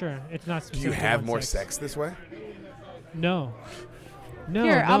 Yeah, sure. It's not Do specific. you to have one more sex this way? No. No,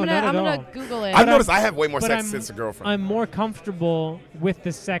 Here, no, I'm not at gonna all. Google it. I've noticed I have way more But sex I'm- since a girlfriend. I'm more comfortable with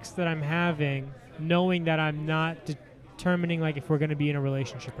the sex that I'm having, knowing that I'm not determining like if we're going to be in a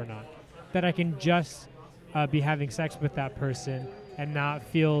relationship or not. That I can just be having sex with that person and not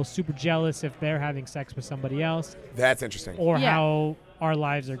feel super jealous if they're having sex with somebody else That's interesting. or Yeah. how our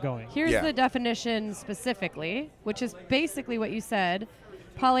lives are going. Here's Yeah. the definition specifically, which is basically what you said.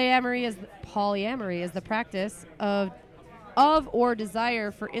 Polyamory is the practice of or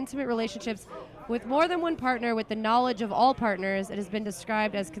desire for intimate relationships with more than one partner with the knowledge of all partners. It has been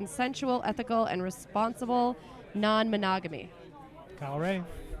described as consensual, ethical, and responsible non-monogamy. Kyle Ray.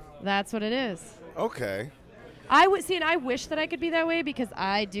 That's what it is. Okay. I would see, and I wish that I could be that way because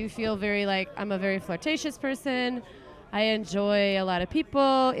I do feel very like I'm a very flirtatious person. I enjoy a lot of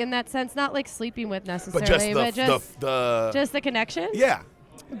people in that sense, not like sleeping with necessarily, But just the just the connection. yeah.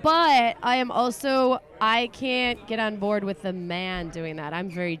 But I am also, I can't get on board with the man doing that. I'm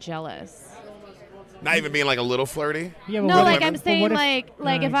very jealous. Not even being like a little flirty. Yeah, but No, what like if- I'm but saying what if-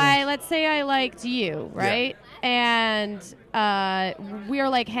 like No, if I guess. let's say I liked you, right? And we're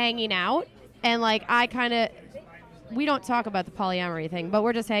like hanging out and like we don't talk about the polyamory thing, but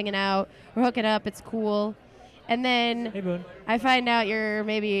we're just hanging out, we're hooking up, it's cool. And then Hey, Boon. I find out you're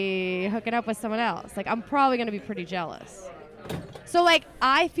maybe hooking up with someone else. Like I'm probably going to be pretty jealous. So like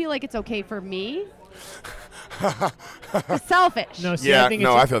I feel like it's okay for me. It's selfish. No, see, Yeah, I think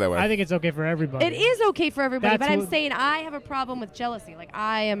no, it's, I feel that way. I think it's okay for everybody. It is okay for everybody, That's but I'm what- saying I have a problem with jealousy. Like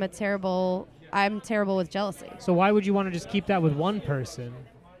I'm terrible with jealousy. So why would you want to just keep that with one person?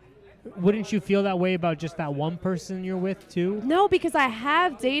 Wouldn't you feel that way about just that one person you're with too? No, because I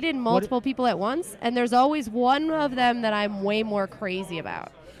have dated multiple people at once, and there's always one of them that I'm way more crazy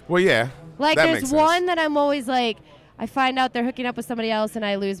about. Well, yeah. Like that there's makes sense. one that I'm always like, I find out they're hooking up with somebody else, and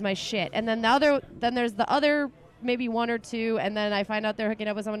I lose my shit. And then there's the other maybe one or two, and then I find out they're hooking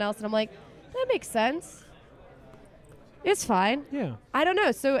up with someone else, and I'm like, that makes sense. It's fine. Yeah. I don't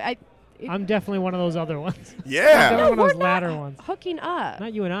know. So I'm definitely one of those other ones. Yeah. Definitely one of we're those latter not ones. hooking up.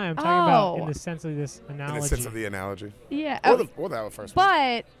 Not you and I. I'm talking about in Oh. the sense of this analogy. In the sense of the analogy. Yeah. Or that first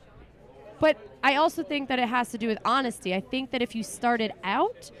one. But I also think that it has to do with honesty. I think that if you started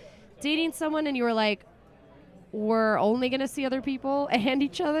out dating someone and you were like, we're only going to see other people and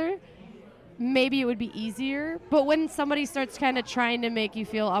each other, maybe it would be easier. But when somebody starts kind of trying to make you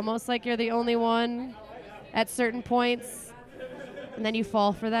feel almost like you're the only one at certain points, and then you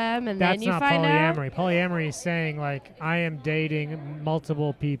fall for them, and That's then you not find out. polyamory. Polyamory is saying, like, I am dating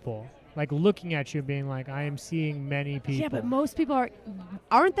multiple people. Like, looking at you and being like, I am seeing many people. Yeah, but most people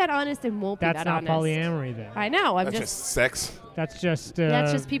aren't that honest and won't That's be that not honest. polyamory then. I know. That's just sex. That's just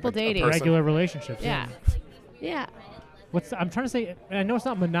That's just people dating. person. regular relationships. Yeah. Yeah. I'm trying to say, I know it's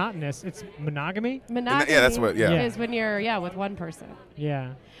not monotonous. It's monogamy. Monogamy that's what- yeah. is when you're with one person.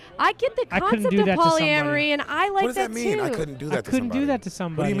 Yeah. I get the I couldn't concept do of that to somebody. polyamory, and I like What does that mean? too. I couldn't do that I to couldn't somebody. do that to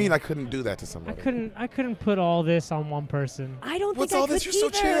somebody. What do you mean I couldn't do that to somebody? I couldn't put all this on one person. I don't What's think all I this? could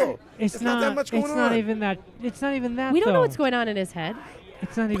You're so either. chill. It's not that much going It's on. not even that. It's not even that. We don't know though. what's going on in his head.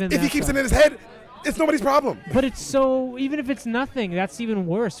 It's not even If that. he keeps though. it in his head, it's nobody's problem. But it's so. Even if it's nothing, that's even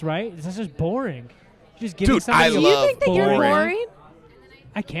worse, right? It's just boring. You're just giving Dude, somebody. I a Do you love think that you're boring. boring?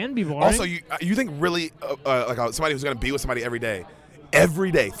 I can be boring. Also, you think really like somebody who's gonna be with somebody every day,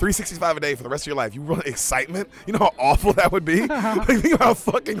 365 a day for the rest of your life. You want excitement? You know how awful that would be. Like, think about how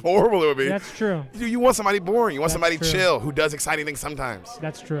fucking horrible it would be. That's true. You want somebody boring. You want That's somebody true. chill who does exciting things sometimes.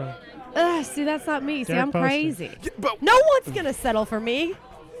 That's true. Ugh, see, that's not me. See, Deric I'm Postan. crazy. Yeah, but No one's gonna settle for me.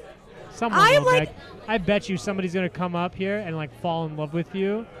 Someone I'm will, like- Meg. I bet you somebody's gonna come up here and like fall in love with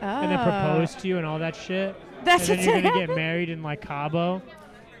you, and then Oh. propose to you and all that shit. That's and then you're what's gonna gonna get married in like Cabo.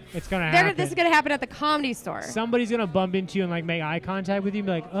 It's gonna happen. This is gonna happen at the Comedy Store. Somebody's gonna bump into you and like make eye contact with you and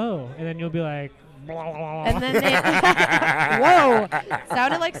be like, oh, and then you'll be like, blah, blah, blah. And then whoa,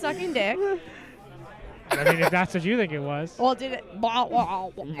 sounded like sucking dick. I mean, if that's what you think it was. Well, did it?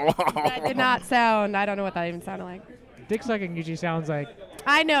 That did not sound. I don't know what that even sounded like. Dick sucking usually sounds like.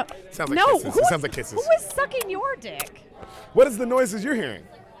 I know. Sounds like no, kisses. It sounds like kisses. Who is sucking your dick? What is the noises you're hearing?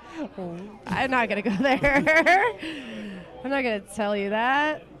 I'm not gonna go there. I'm not gonna tell you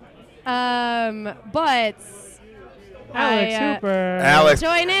that. But Alex Hooper. Alex.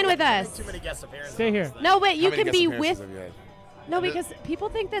 join in with us. Too many guest appearances. Stay here. No, but you How many can guest be appearances with. have you had? No, because people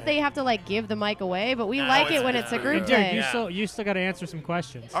think that they have to like give the mic away, but we like it when it's a group Derek, thing. you still got to answer some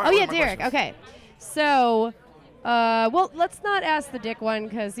questions. All Oh right, yeah, what are my Deric. questions? Okay, so, well, let's not ask the dick one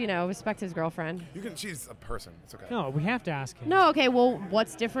because respect his girlfriend. You can. She's a person. It's okay. No, we have to ask him. No, okay. Well,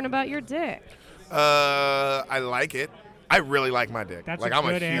 what's different about your dick? I like it. I really like my dick. That's like a I'm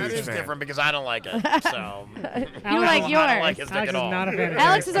a good huge answer. That is fan. different because I don't like it. So You Alex- like I don't yours. like his dick Alex at is all. not a fan of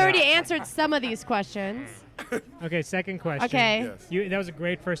Alex Derek. has already answered some of these questions. Okay, second question. Okay. Yes. That was a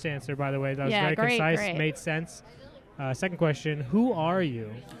great first answer, by the way. That was Yeah, very great, concise, great. made sense. Second question: who are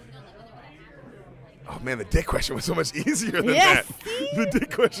you? Oh man, the dick question was so much easier than Yes, that. see? The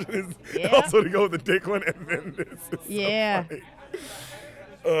dick question is Yeah. also to go with the dick one, and then this. Is Yeah.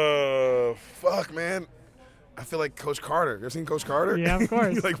 So funny. Fuck, man. I feel like Coach Carter. You ever seen Coach Carter? Yeah, of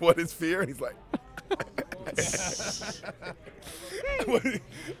course. He's like, what is fear? And he's like.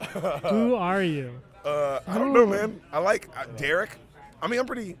 Who are you? I don't know, man. I like Deric. I mean, I'm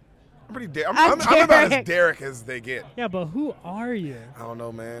pretty. I'm I'm about Deric. as Deric as they get. Yeah, but who are you? I don't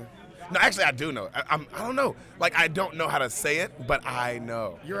know, man. No, actually, I do know. I don't know. Like, I don't know how to say it, but I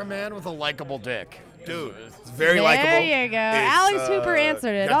know. You're a man with a likable dick. Dude, it's very There likable. you go. It's, Alex Hooper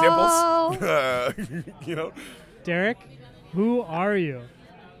answered it got all. dimples. You know? Derek, who are you?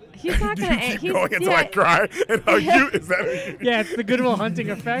 He's not You gonna. keep going until I cry. And how you, is that Yeah, it's the Good Will Hunting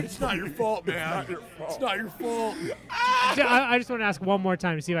effect. It's not your fault, man. It's not your fault. I just want to ask one more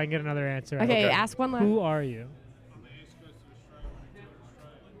time to see if I can get another answer. out. Okay, ask one last. Who are you?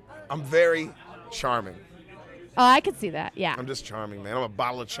 I'm very charming. Oh, I could see that. Yeah. I'm just charming, man. I'm a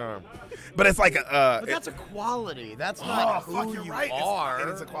bottle of charm. But it's like a. But that's a quality. That's not who you're you right. are.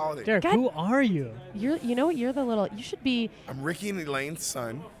 It's a quality. Derek, God- who are you? You know what? You're the little. You should be. I'm Ricky and Elaine's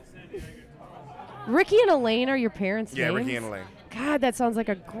son. Ricky and Elaine are your parents' Yeah, names? Ricky and Elaine. God, that sounds like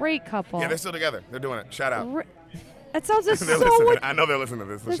a great couple. Yeah, they're still together. They're doing it. Shout out. That sounds just They're so. listening. I know they're listening to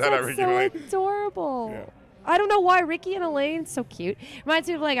this. So That shout out sounds Ricky so and Elaine. adorable. Yeah. I don't know why Ricky and Elaine so cute. Reminds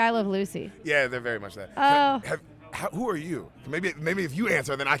me of like I Love Lucy. Yeah, they're very much that. Oh. Who are you? Maybe if you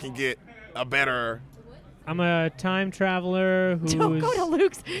answer, then I can get a better. I'm a time traveler who's. Don't go to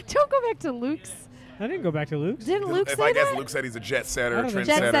Luke's. Don't go back to Luke's. I didn't go back to Luke's. Didn't Luke If say I guess that? Luke said he's a jet setter, I don't think trend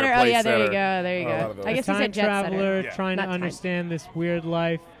so. Jet setter, setter. Oh place yeah, there you setter. go. There you A lot go. of those. I guess time he said jet traveler setter. Yeah. trying to Not time. understand this weird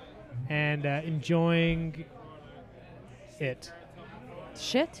life and enjoying it.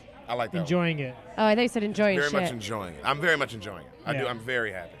 Shit. I like that. one. Enjoying it. Oh, I thought you said enjoying Very shit. much enjoying it. I'm very much enjoying it. I do. Yeah. I'm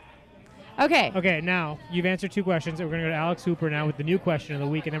very happy. Okay. Okay, now you've answered two questions. We're going to go to Alex Hooper now with the new question of the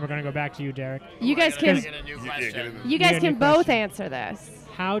week, and then we're going to go back to you, Derek. You guys Get can. a new Yeah, question. get it. You guys Yeah, can new both question. answer this.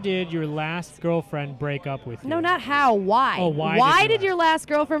 How did your last girlfriend break up with you? No, not how. Why? Oh, why did did your last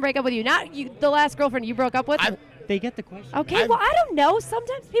girlfriend break up with you? Not you. The last girlfriend you broke up with. They get the question. Okay. Well, I don't know.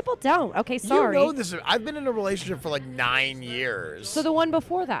 Sometimes people don't. Okay. Sorry. You know this. I've been in a relationship for like 9 years. So the one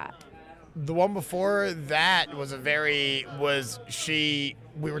before that. The one before that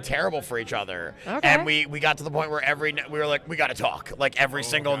we were terrible for each other. Okay. And we got to the point where we were like, we got to talk. Like every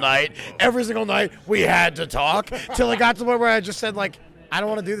single night. Every single night we had to talk till it got to the point where I just said like, I don't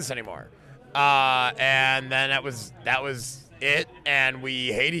want to do this anymore. And then that was it. And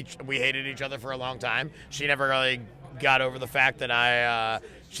we hated each other for a long time. She never really got over the fact that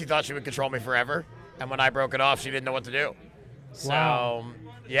she thought she would control me forever. And when I broke it off, she didn't know what to do. So, Wow.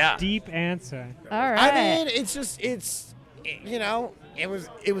 yeah. Deep answer. All right. I mean,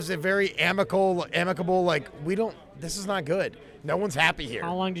 it was a very amicable, like, this is not good. No one's happy here.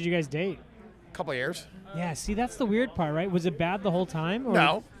 How long did you guys date? A couple of years. Yeah, see, that's the weird part, right? Was it bad the whole time? Or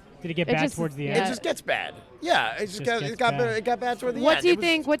No. Did it get It bad just- towards the yeah. end? It just gets bad. Yeah, it gets got bad. it got bad toward the end. What do you It was-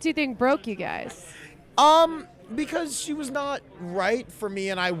 think? What do you think broke you guys? Because she was not right for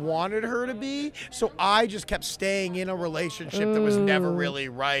me and I wanted her to be, so I just kept staying in a relationship that was never Ooh. really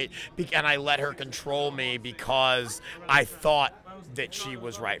right, and I let her control me because I thought that she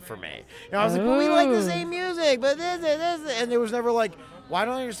was right for me. You know, I was like, well, we like the Ooh. same music, but this, and there was never like, Why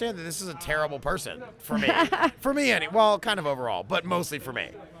don't I understand that this is a terrible person for me? For me, well, kind of overall, but mostly for me.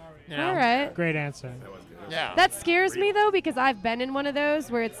 You know? All right. Great answer. Yeah. That scares me though, because I've been in one of those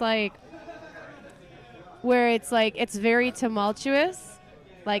where it's like it's very tumultuous,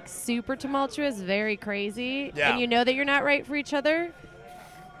 like super tumultuous, very crazy, Yeah. and you know that you're not right for each other.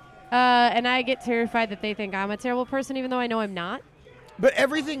 And I get terrified that they think I'm a terrible person, even though I know I'm not. But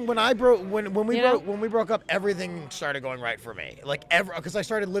everything when we You know? broke up, everything started going right for me. Like because I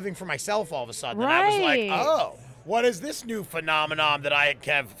started living for myself all of a sudden, and I was like, Right. oh, what is this new phenomenon that I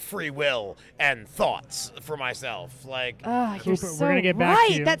have free will and thoughts for myself? Like, Oh, you're Cooper, so we're gonna get back to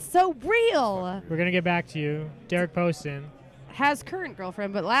right. you. That's so real. We're gonna get back to you. Deric Postan. Has current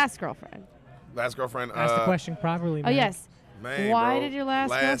girlfriend, but last girlfriend. Last girlfriend. Ask the question properly, Oh man. yes. Man, Why bro, did your last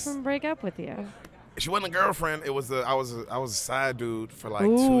girlfriend break up with you? She wasn't a girlfriend. It was I was a side dude for like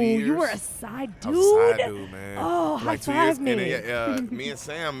Ooh, 2 years. you were a side dude. I was a side dude, man. Oh, for like 2 high years. five me. And then, me and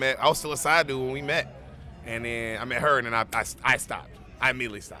Sam met. I was still a side dude when we met, and then I met her, and then I stopped. I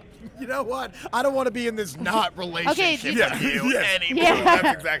immediately stopped. you know what? I don't want to be in this not relationship Yeah. with you Yes. anymore. Yeah.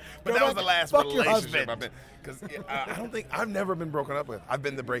 That's exactly. But Go that was back the and last fuck your relationship husband. I've been. Because I don't think I've never been broken up with. I've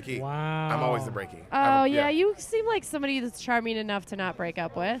been the breakee. Wow. I'm always the breakee. Oh yeah, you seem like somebody that's charming enough to not break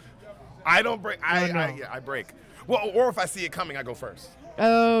up with. I don't break. No. I break. Well, or if I see it coming, I go first.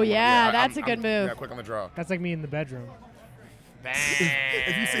 Oh yeah, Yeah, that's I'm- a good I'm- move. Yeah, quick on the draw. That's like me in the bedroom.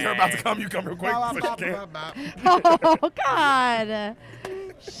 If you see her about to come, you come real quick so she can. Oh God,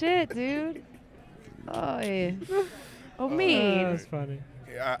 shit, dude. Oh yeah. Oh me. That's funny.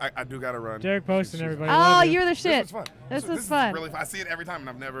 Yeah, I do gotta run. Deric Postan, everybody. Oh, Love you. you're the This shit. was fun. This was is fun. really fun. I see it every time, and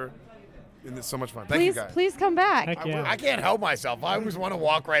I've never. And it's so much fun. Thank you Please, guys. please come back. Heck yeah. I can't help myself. I always want to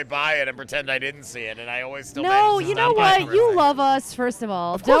walk right by it and pretend I didn't see it, and I always still No, manage to you know stop by what? for a You second. love us, first of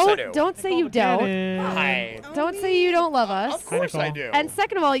all. Of course I do. Don't say you don't. Becannon. Hi. Don't say you don't love us. Of course I Nicole. do. And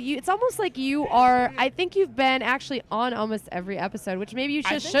second of all, it's almost like you are. I think you've been actually on almost every episode, which maybe you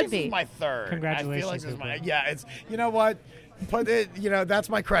I just think should this be. is my third. Congratulations, I feel like this is my Cooper. yeah. It's you know what. Put it. You know that's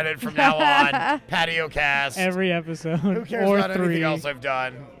my credit from now on. Patiocast. Every episode. Who cares or about 3. anything else I've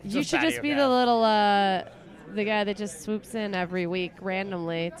done? You should just be the little, the guy that just swoops in every week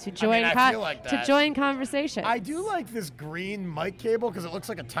randomly to join I feel like to that. join conversation. I do like this green mic cable because it looks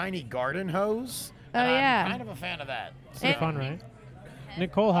like a tiny garden hose. Oh, and yeah. I'm kind of a fan of that. It's pretty fun, right?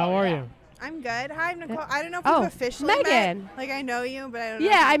 Nicole, how are you? I'm good. Hi, I'm Nicole. I don't know if Oh, we've officially Megan. met. Like, I know you, but I don't know.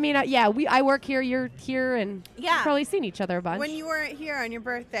 Yeah, I mean, I work here, you're here, and Yeah. we've probably seen each other a bunch. When you weren't here on your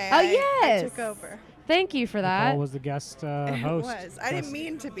birthday, Oh, I yes. took over. Thank you for that. Nicole was the guest host. It was. I didn't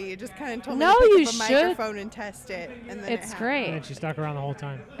mean to be. It just kind of told No, me to you pick up a should. microphone and test it. And then It's it great. And she stuck around the whole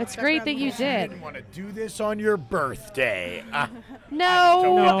time. It's Stuck great around that the you whole did. Didn't want to do this on your birthday.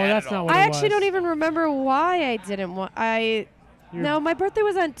 No, No, that's not what I it actually was. don't even remember why I didn't want. No, my birthday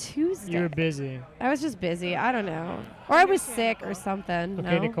was on Tuesday. You were busy. I was just busy. I don't know. Or I was sick or something. Okay,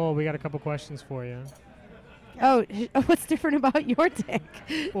 no? Nicole, we got a couple questions for you. Oh, what's different about your dick?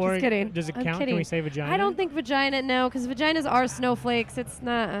 Or just kidding. does it I'm count? Can kidding. we say vagina? I don't think vagina, no, because vaginas are snowflakes. It's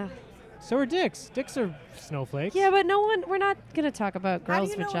not. So are dicks. Dicks are snowflakes. Yeah, but we're not going to talk about How do girls'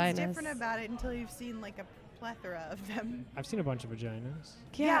 you know vaginas. what's different about it until you've seen, like, a plethora of them? I've seen a bunch of vaginas.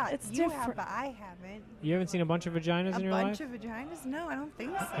 Yeah, it's you different. have, but I haven't. You haven't seen a bunch of vaginas in A your bunch life? of vaginas? No, I don't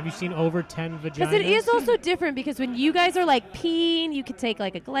think so. Have you seen over 10 vaginas? Because it is also different because when you guys are like peeing, you could take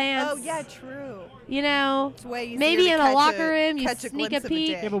like a glance. Oh, yeah, true. You know, It's way easier maybe to in a catch locker room, you catch a sneak a glimpse of peek.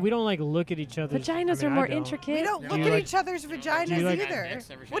 dick. Yeah, but we don't like look at each other's. Vaginas I mean, are more I don't. intricate. We don't Do look you at like- each other's vaginas like- either.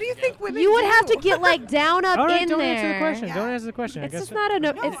 What do you think women You would do? have to get like down up All right, in don't there. answer the question. Yeah. Don't answer the question. It's I guess just not a.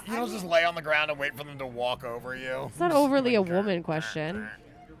 No, No, it's, You don't just lay on the ground and wait for them to walk over you. it's not overly a woman question.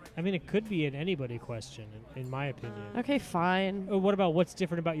 I mean, it could be an anybody question, in my opinion. Okay, fine. What about what's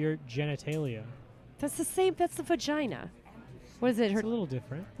different about your genitalia? That's the same. That's the vagina. What is it? It's a little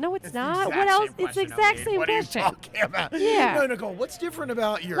different. No, it's It's the not. exact What else? same It's the question, exact Omid. same What are you question. talking about? Yeah. No, Nicole, what's different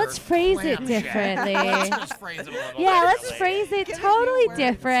about your Let's phrase it clam shack? differently. Let's just phrase it a little Yeah, let's differently. phrase it Give us totally new words.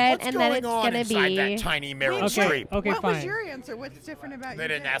 different, What's and going then it's on gonna inside be. that tiny mirrored Okay, street? okay, what fine. was your answer? What's different about They your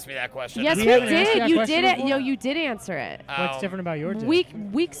didn't dick? ask me that question. Yes, You we haven't answered did. that You question did it. before? You did answer it. What's different about your dick?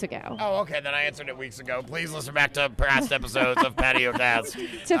 Weeks ago. Oh, okay. Then I answered it weeks ago. Please listen back to past episodes of Patiocast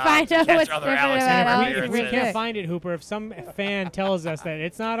To find out catch what's other different Alex about Hammer us. If we appearances. can't find it, Hooper, if some fan tells us that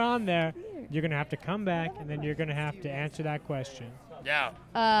it's not on there, you're going to have to come back, and then you're going to have to answer that question. Yeah.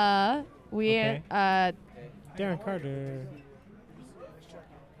 We Okay. Darren Carter.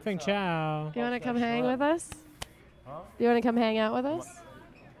 Feng Chao. You want to come hang with us? You want to come hang out with us?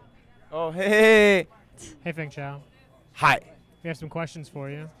 Oh, hey. Hey, Feng Chao. Hi. We have some questions for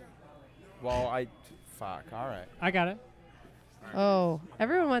you. Well, fuck, all right. I got it. Oh,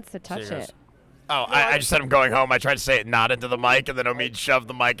 everyone wants to touch Cheers. it. Oh, I just said I'm going home. I tried to say it not into the mic, and then Omid shoved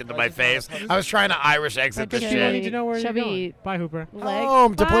the mic into my face. I was trying to Irish exit this You need to shit. know where you're Chubby going. Bye, Hooper.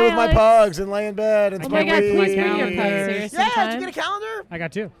 Home to play with my pugs and lay in bed and Oh smoke my God, weed. please bring your pugs here Yeah, sometime. did you get a calendar? I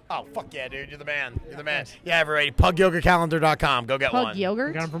got 2. Oh, fuck yeah, dude. You're the man. You're the man. Yeah, everybody. PugYogaCalendar.com. Go get Pug one.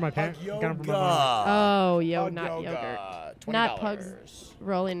 yogurt? Got them from my parents. Got them from my mom. Oh, Pug not yoga. yogurt. $20. Not pugs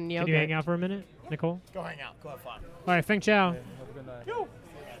rolling in Can yogurt. you hang out for a minute, Nicole? Go hang out. Go have fun. All right, Feng Chao.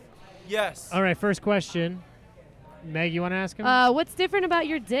 Yes. All right, first question. Meg, you want to ask him? What's different about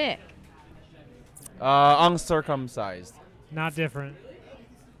your dick? Uncircumcised. Not different.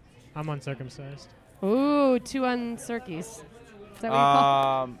 I'm uncircumcised. Ooh, 2 uncirkies. Is that what you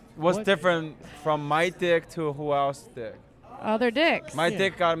call What's What? different from my dick to who else's dick? other dicks? My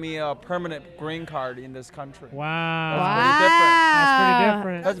dick got me a permanent green card in this country. Wow. That's pretty That's pretty different.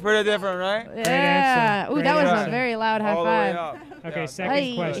 different. That's pretty different, right? Yeah. answer. Ooh, Great that was answer. a very loud high All the way five. up. Okay, Yeah. second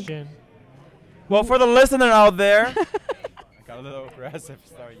Hey. question. Well, for the listener out there, I got a little aggressive.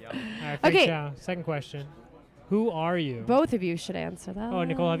 Sorry, yeah. All right, Feng Okay. Chao. Second question. Who are you? Both of you should answer that. Oh,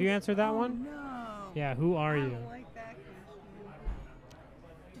 Nicole, have you answered that one? No. Yeah, who are I you? don't like that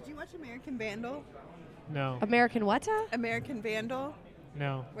question. Did you watch American Vandal? No. American what? American Vandal?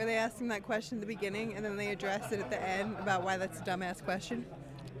 No. Where they asked him that question at the beginning and then they addressed it at the end about why that's a dumbass question.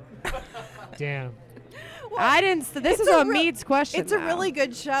 Damn. I didn't. This is a Mead's question. It's a though. really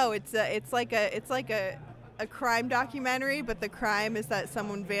good show. It's like a crime documentary, but the crime is that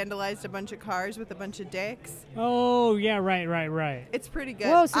someone vandalized a bunch of cars with a bunch of dicks. Oh, yeah, right. It's pretty good.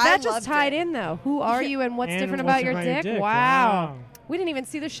 Whoa, so I that just loved tied it. in though. Who are you and what's And different what's about your different dick? about your dick? Wow. Wow. We didn't even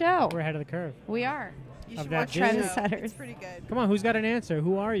see the show. We're ahead of the curve. We are. You Of should that watch dick. the show. Trendsetters. It's pretty good. Come on, who's got an answer?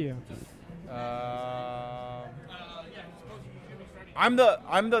 Who are you? I'm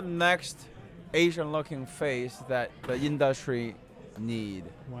the next Asian-looking face that the industry need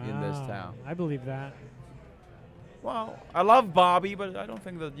in this Wow. town. I believe that. Well, I love Bobby, but I don't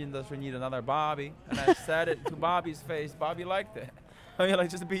think the industry need another Bobby. And I said it to Bobby's face. Bobby liked it. I mean, like,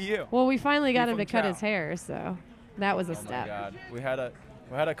 just be you. Well, we finally got Be him to from cut Chao. his hair, so that was a Oh my step. God, we had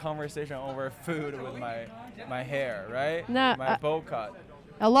a conversation over food with my hair, right? No, my bowl cut.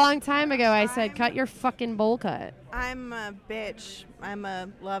 A long time ago, I said, "Cut your fucking bowl cut." I'm a bitch. I'm a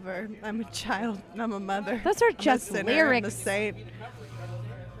lover. I'm a child. I'm a mother. Those are I'm a just sinner, I'm a lyrics. saint.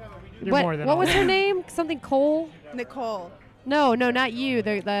 You're more than What all was that. her name? Something Cole? Nicole. No, not you.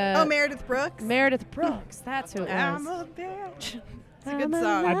 The Oh, Meredith Brooks. Meredith Brooks. That's who it I'm was. a bitch. It's a good I'm a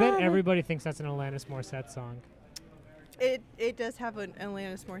song. I bet lover. everybody thinks that's an Alanis Morissette song. It does have an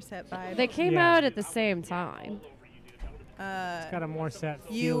Alanis Morissette vibe. They came Yeah. out at the same time. It's got a Morissette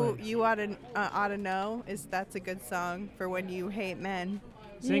You feeling. ought to know that's a good song for when you hate men.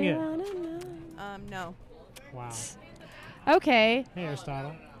 Sing it. No. Wow. Okay. Hey,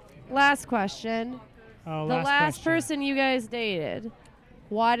 Aristotle. Last question. Oh, The last question. person you guys dated,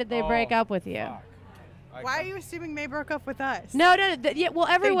 why did they break up with you? Why are you assuming they broke up with us? No. Yeah, well,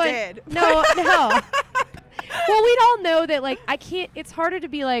 everyone. did. No. Well, we'd all know that, like, I can't. It's harder to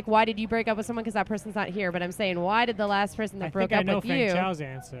be like, why did you break up with someone because that person's not here? But I'm saying, why did the last person that I broke think up I know with Feng you Chao's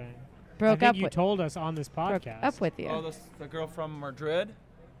answer. broke I think up you with told us on this broke podcast. up with you? Oh, the girl from Madrid?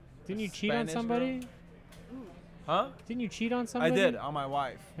 Didn't you cheat on Spanish somebody? girl? Huh? Didn't you cheat on somebody? I did on my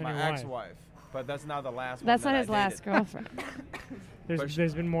wife, On my your wife. ex-wife. But that's not the last one. That's that not I his last dated. girlfriend.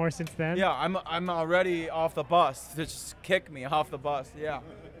 There's been more since then. Yeah, I'm already off the bus. Just kick me off the bus. Yeah.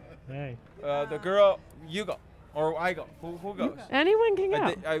 Hey. The girl, you go, or I go. Who goes? Anyone can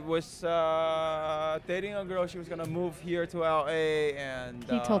go. I was dating a girl. She was gonna move here to LA, and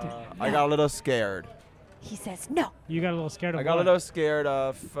He told her I no. got a little scared. He says no. You got a little scared of I got a what? little scared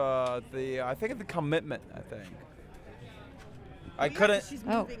of I think the commitment. I think. I couldn't. She's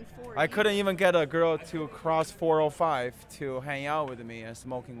Oh. moving for I you. couldn't even get a girl to cross 405 to hang out with me and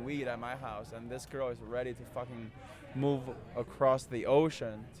smoking weed at my house, and this girl is ready to fucking move across the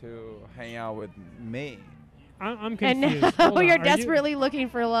ocean to hang out with me. I'm And confused. now Hold on. you're Are you- desperately looking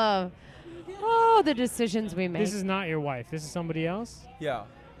for love. Oh, the decisions we make. This is not your wife. This is somebody else. Yeah.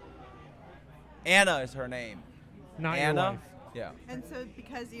 Anna is her name. Not Anna? your wife. Yeah. And so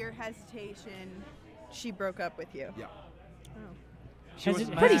because of your hesitation, she broke up with you. Yeah. Oh. She was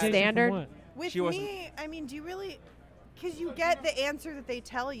Hesitation Pretty mad. standard. What? With She was- me, I mean, do you really? Because you get the answer that they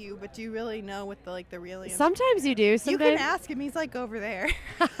tell you, but do you really know what the real answer? Sometimes you do. You Sometimes. can ask him. He's like over there.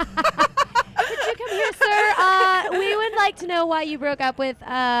 Would you come here, sir? We would like to know why you broke up with No,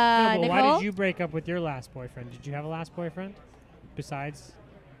 but Nicole. why did you break up with your last boyfriend? Did you have a last boyfriend besides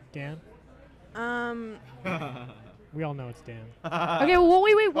Dan? We all know it's Dan. Okay, well,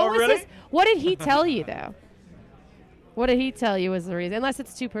 wait. What Oh, was really? his? What did he tell you though? What did he tell you was the reason? Unless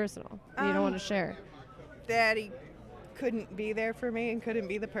it's too personal. You don't want to share. That he couldn't be there for me and couldn't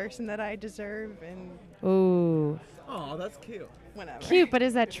be the person that I deserve, and Ooh. Oh, that's cute. whatever. Cute, but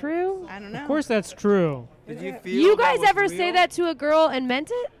is that true? I don't know. Of course that's true. Did you feel You that guys was ever say real? that to a girl and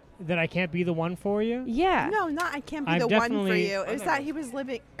meant it? That I can't be the one for you? Yeah. No, not I can't be I've the one for definitely- you. It was that he was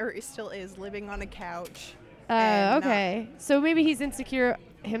living, or still is, living on a couch. Oh, and okay. So maybe he's insecure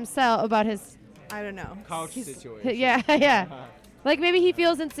himself about his. I don't know. Couch He's- situation. Yeah, yeah. Like maybe he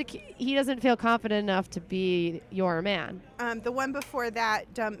feels insecure. He doesn't feel confident enough to be your man. The one before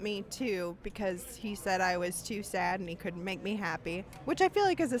that dumped me too because he said I was too sad and he couldn't make me happy, which I feel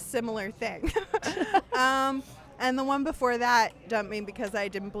like is a similar thing. And the one before that dumped me because I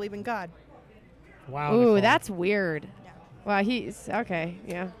didn't believe in God. Wow. Ooh, Nicole. that's weird. Wow, he's okay.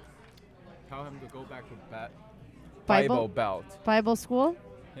 Yeah. Tell him to go back to Bible? Bible belt. Bible school.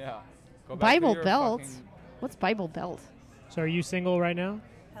 Yeah. Go back to Bible your belt. fucking- What's Bible belt? So are you single right now?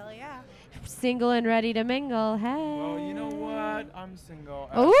 Hell yeah. Single and ready to mingle. Hey. Well, you know what? I'm single.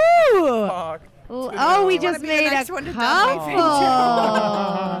 Ooh. Fuck. Oh, we Wanna just be the made next a one to dump me,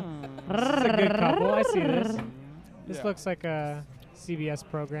 couple. This is a good couple. I see this. This Yeah. looks like a CBS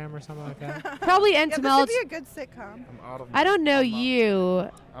program or something like that. Probably Yeah, this would entomology. be a good sitcom. I'm out of I don't know I'm out- you.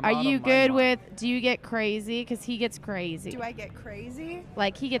 I'm Are out you of my good mind. with? Do you get crazy? Because he gets crazy. Do I get crazy?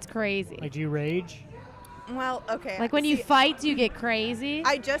 Like he gets crazy. Like, do you rage? Well, okay. Like when you see, fight, do you get crazy?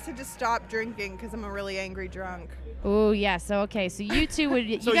 I just had to stop drinking because I'm a really angry drunk. Oh yeah. So okay. So you two would.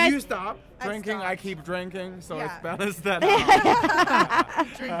 You So guys. you stop drinking, I stopped. keep drinking, so Yeah. it's balanced that out.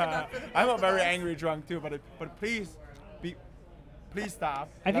 Drink enough for the I'm a both of very us. angry drunk too, but please stop.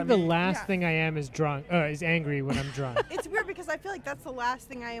 I think Let the me- last Yeah. thing I am is drunk. Is angry when I'm drunk. It's weird because I feel like that's the last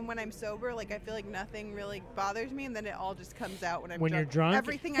thing I am when I'm sober. Like I feel like nothing really bothers me, and then it all just comes out when I'm When drunk. you're drunk?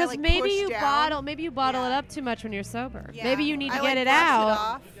 Everything I Because like maybe push you down. bottle. Maybe you bottle it Yeah. up too much when you're sober. Yeah. Maybe you need to I, get like, it brush out.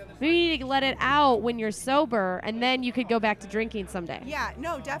 off. Maybe you need to let it out when you're sober, and then you could go back to drinking someday. Yeah,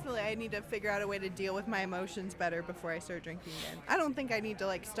 no, definitely. I need to figure out a way to deal with my emotions better before I start drinking again. I don't think I need to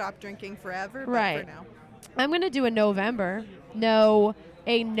like stop drinking forever, but Right. for now. I'm gonna do a November.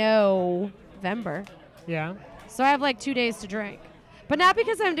 November. Yeah. So I have like 2 days to drink, but not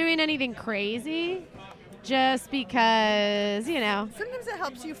because I'm doing anything crazy, just because Sometimes it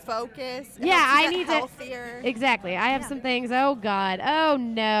helps you focus. It Yeah, helps you I get need to- healthier. Exactly. I have some things. Oh God. Oh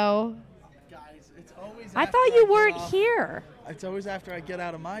no. Guys, it's always I after thought you get weren't off- here. It's always after I get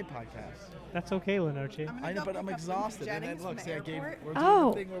out of my podcast. That's okay, Lenoci. I know, but I'm exhausted. And then Jennings look, from see, the I gave. airport. We're doing Oh,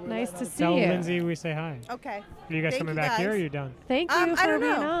 the thing where we're nice letting to out- see Tell you. Lindsay we say hi. Okay. Are you guys Thank coming you back here or are guys. you done? Thank you I for don't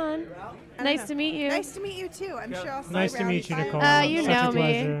being know. on. I Nice don't to know. meet you. Nice to meet you too. I'm sure I'll see Nice to around meet you, sometime. Nicole. You Such know a me.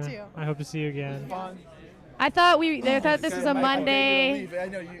 pleasure. Too. I hope to see you again. I thought this was a Monday. I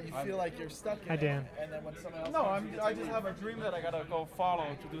know you feel like you're stuck in Hi, Dan. it, and then when someone else No, comes, I just have a dream that I gotta go follow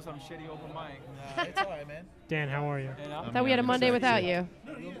to do some shitty open mic. it's all right, man. Dan, how are you? I thought we had a Monday without you.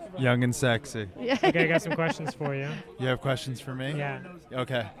 Young and sexy. Okay, I got some questions for you. You have questions for me? Yeah.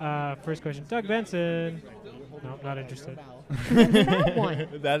 Okay. First question, Doug Benson. No, not interested. That one.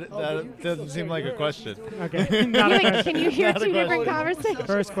 That doesn't seem like a question. Okay. Not a question. Can you hear Not a two different question. conversations?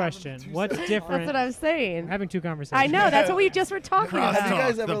 First question, what's different? That's what I'm saying. Having two conversations. I know. That's what we just were talking Crosstalk, about. you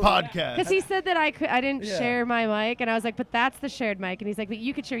guys ever- the podcast. Because he said that I didn't Yeah. share my mic, and I was like, but that's the shared mic. And he's like, but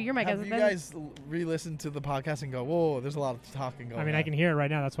you could share your mic. I was Have like, you guys re-listened to the podcast and go, whoa, there's a lot of talking going on? I mean, I can hear it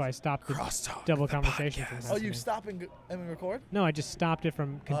right now. That's why I stopped the Crosstalk, double the conversation from Oh, happening. you stop and record? No, I just stopped it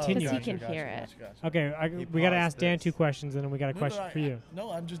from Because continuing. he can hear it. Okay, we got to ask Dan two questions, and then we got a question for you.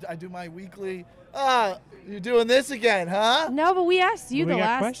 No, I do my weekly. You're doing this again, huh? No, but we asked you We the got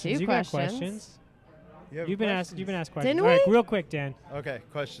last questions. two You got questions. questions. You have You've been questions? asked questions. Didn't All right, we? real quick, Dan. Okay,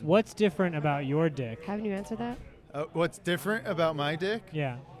 question. What's different about your dick? Haven't you answered that? What's different about my dick?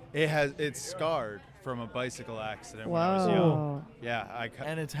 Yeah. It's scarred from a bicycle accident when I was Whoa. young. Yeah,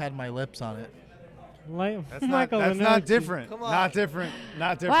 And it's had my lips on it. That's Michael not Lenoci. different. Come on. Not different.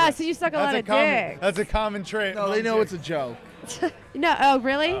 Not different. Wow, so you suck a lot of dick. That's a common trait. No, they know it's a joke. No. Oh,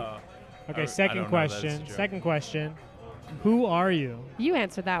 really? Okay, I second don't know that it's question. a joke. Second question. Who are you? You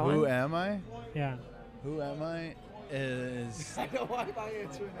answered that one. Who am I? Yeah. Who am I? Is I know why am I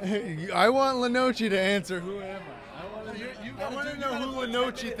answering. I want Lenoci to answer. Who am I? I want to know who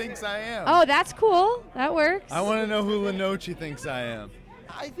Lenoci thinks I am. Oh, that's cool. That works. I want to know who Lenoci thinks I am.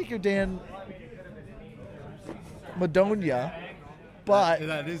 I think you're Dan Madonia, but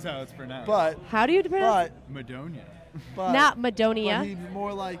that is how it's pronounced. but How do you pronounce it? Madonia. but Not Madonia. But he's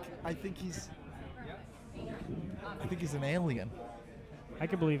more like I think he's an alien. I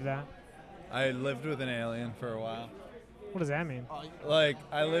could believe that. I lived with an alien for a while. What does that mean? Like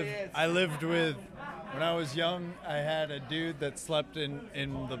I lived with. When I was young, I had a dude that slept in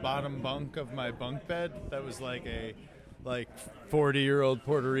the bottom bunk of my bunk bed. That was like a 40-year-old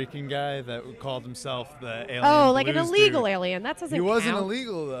Puerto Rican guy that called himself the alien. Oh, like an blues illegal dude. alien. That doesn't He wasn't count.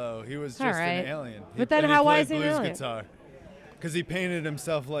 illegal though. He was just All right. an alien. But then and how he why played is he an blues alien? guitar? Because he painted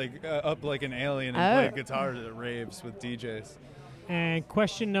himself up like an alien and Oh. played guitar at raves with DJs. And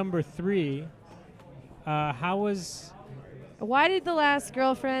question number 3, how was... Why did the last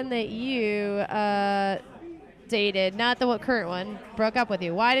girlfriend that you dated, not the current one, broke up with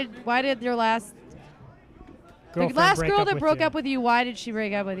you? Why did your last Girlfriend the last break girl up that with broke you? up with you? Why did she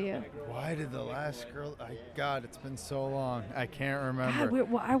break up with you? Why did the last girl? God, it's been so long. I can't remember.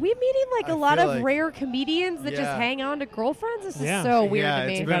 God, are we meeting like a lot feel of like- rare comedians that just Yeah. hang on to girlfriends? This Yeah. is so weird Yeah, to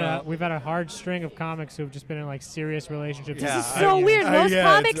me. it's We've had a hard string of comics who've just been in like serious relationships. This is so weird. Most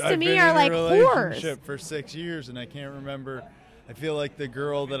comics to I've me been are in like a whores. relationship for 6 years, and I can't remember. I feel like the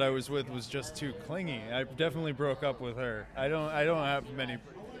girl that I was with was just too clingy. I definitely broke up with her.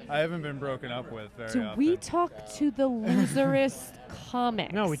 I haven't been broken up with very Do often. we talk to the loserest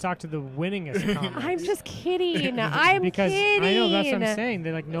comics? No, we talked to the winningest comics. I'm just kidding. I'm because kidding. I know that's what I'm saying.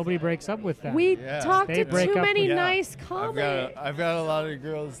 They like nobody breaks up with them. We Yeah. talk They to break too up many with- nice I've comics. got a lot of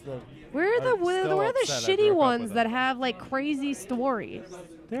girls that. We're the still we're the upset I shitty broke up ones with that have like crazy stories.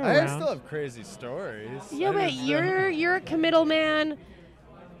 They're I around. still have crazy stories. Yeah, I but just- you're a committal man.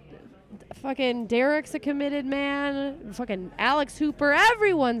 Fucking Deric's a committed man. Fucking Alex Hooper.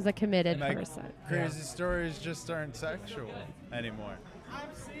 Everyone's a committed My person. crazy stories just aren't sexual anymore.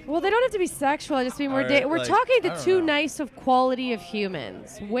 Well, they don't have to be sexual. I just mean we're Alright, we're like, talking I to don't too know. nice of quality of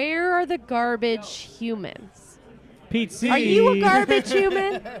humans. Where are the garbage humans? Pete C. Are you a garbage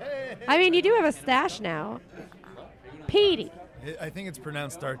human? I mean, you do have a stash now. Petey. I think it's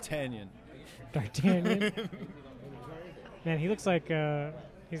pronounced D'Artagnan. D'Artagnan. Man, he looks like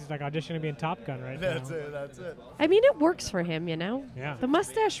he's like auditioning to be in Top Gun right now. That's it. I mean, it works for him, you know? Yeah. The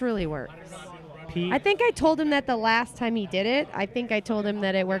mustache really works. Pete. I think I told him that the last time he did it. I think I told him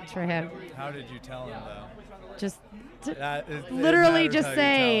that it worked for him. How did you tell him though? Just It literally matters just how you tell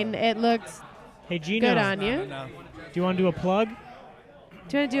saying him. it looks Hey Gino. good on you. No. Do you want to do a plug?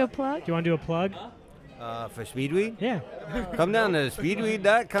 Do you want to do a plug? Do you want to do a plug? For Speedweed? Yeah. Come down to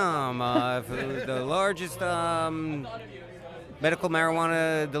speedweed.com for the largest medical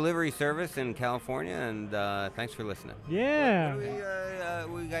marijuana delivery service in California, and thanks for listening. Yeah.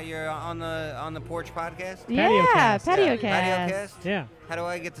 We got your on the porch podcast. Yeah, Patiocast. Patiocast. Patiocast. Yeah. How do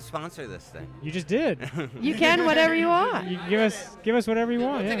I get to sponsor this thing? You just did. You can whatever you want. You give us whatever you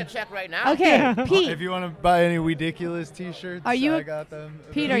want. Take Yeah. a check right now. Okay, Pete. If you want to buy any ridiculous T-shirts, Are you I a- got them.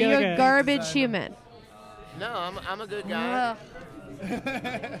 Pete, are you like a a garbage human? No, I'm a good guy.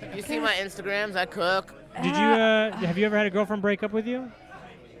 You see my Instagrams? I cook. Did you have you ever had a girlfriend break up with you?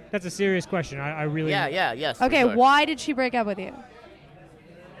 That's a serious question. I really. Yes. for Okay, sure. why did she break up with you?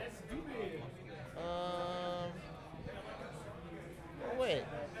 Wait.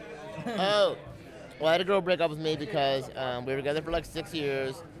 Oh. Well, I had a girl break up with me because we were together for like 6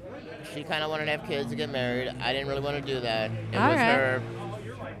 years. She kind of wanted to have kids and get married. I didn't really want to do that. It All was right. her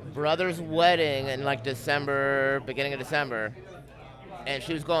brother's wedding in like December, beginning of December. And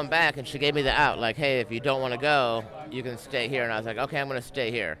she was going back and she gave me the out, like, hey, if you don't want to go, you can stay here. And I was like, okay, I'm going to stay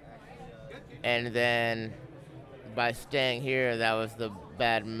here. And then by staying here, that was the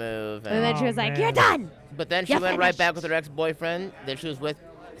bad move. And then she was like, man. "You're done." But then she You're went right finished. back with her ex-boyfriend that she was with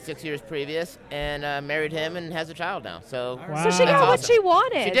 6 years previous and married him and has a child now. So, Wow. So she got That's what awesome. she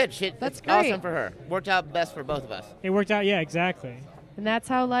wanted. She did. That's It's great. awesome for her. Worked out best for both of us. It worked out. Yeah, exactly. And that's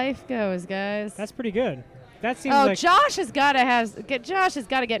how life goes, guys. That's pretty good. That seems Oh, like Josh has got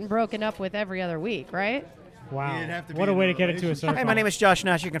to getting broken up with every other week, right? wow. You'd have to What be a in way a to get into a circle. Hey, my name is Josh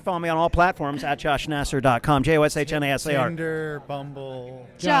Nasar. You can follow me on all platforms at joshnasar.com. JOSHNASAR. Tinder, Bumble.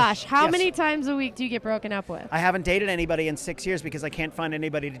 Josh, how Yes. many times a week do you get broken up with? I haven't dated anybody in 6 years because I can't find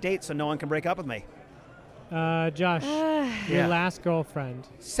anybody to date, so no one can break up with me. Josh, your Yeah. last girlfriend.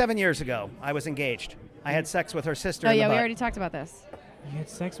 7 years ago, I was engaged. I had sex with her sister. Oh in the yeah, we butt. already talked about this. You had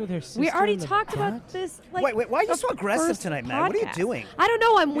sex with her sister. We already in the talked butt? about this. Like, Wait, why are you the so aggressive first tonight, Meg? What are you podcast. doing? I don't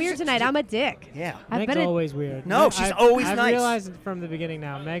know. I'm weird tonight. I'm a dick. Yeah. I've Meg's been a- always weird. No, Meg- she's I've- always I've nice. realized it from the beginning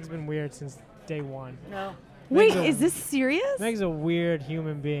now. Meg's been weird since day one. No. Wait, Meg's a- is this serious? Meg's a weird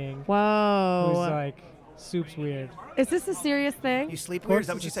human being. Whoa. Who's like, soup's weird. Is this a serious thing? You sleep Of weird? course Is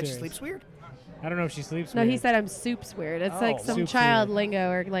that what this she is said? She serious. sleeps weird? I don't know if she sleeps No, weird. he said I'm soup's weird. It's Oh. like some Soup's child weird.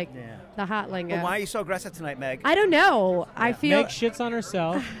 lingo or like Yeah. the hot lingo. Well, why are you so aggressive tonight, Meg? I don't know. I feel Meg shits on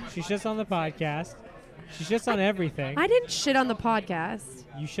herself. She shits on the podcast. She shits on everything. I didn't shit on the podcast.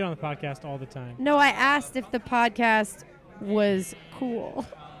 You shit on the podcast all the time. No, I asked if the podcast was cool.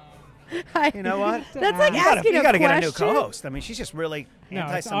 You know what? That's like asking you gotta a get a new question. co-host. I mean, she's just really No,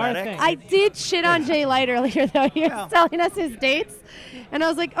 it's anti-Semitic. our thing. I did shit on Jay Light earlier, though. He was telling us his dates. And I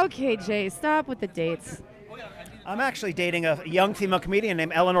was like, okay, Jay, stop with the dates. I'm actually dating a young female comedian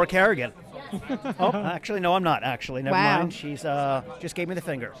named Eleanor Kerrigan. Oh, actually, no, I'm not. Actually, never Wow. mind. She's just gave me the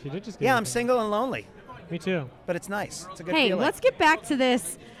finger. She did just give Yeah, you I'm the single and lonely. Me too. But it's nice. It's a good Hey, feeling. let's get back to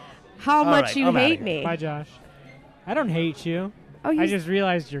this. How All much right, you I'm outta hate here. me. Bye, Josh. I don't hate you. Oh, I you just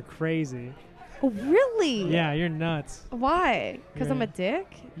realized you're crazy. Oh, really? Yeah, you're nuts. Why? Because I'm a dick?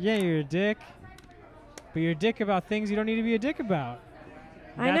 Yeah, you're a dick. But you're a dick about things you don't need to be a dick about.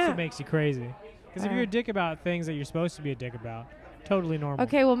 And I that's know. what makes you crazy. Because if you're a dick about things that you're supposed to be a dick about, totally normal.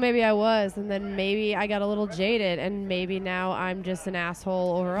 Okay, well, maybe I was, and then maybe I got a little jaded, and maybe now I'm just an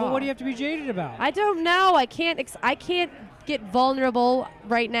asshole overall. Well, what do you have to be jaded about? I don't know. I can't get vulnerable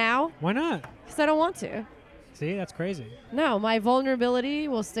right now. Why not? Because I don't want to. See, that's crazy. No, my vulnerability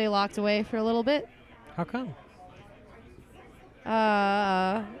will stay locked away for a little bit. How come?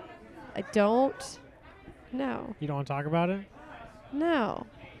 I don't know. You don't want to talk about it? No.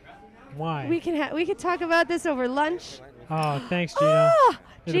 Why? We can talk about this over lunch. Oh, thanks, Gino. Ah,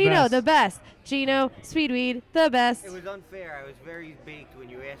 You're the Gino, best. the best. Gino, Speedweed, the best. It was unfair. I was very baked when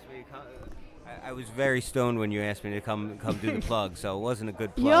you asked me to come. I was very stoned when you asked me to come do the plug, so it wasn't a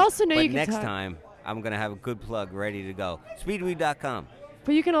good plug. You also know but you can next talk. time, I'm going to have a good plug ready to go. Speedweed.com.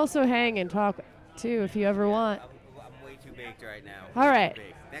 But you can also hang and talk too if you ever want. I'm way too baked right now. All Way too right.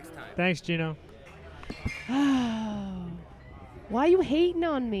 baked. Next time. Thanks, Gino. Why are you hating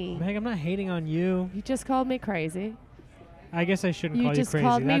on me? Meg, I'm not hating on you. You just called me crazy. I guess I shouldn't You call you just crazy.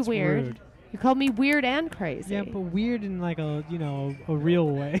 called me That's weird. rude. You called me weird and crazy. Yeah, but weird in like a, a real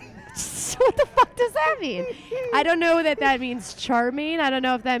way. So what the fuck does that mean? I don't know that means charming. I don't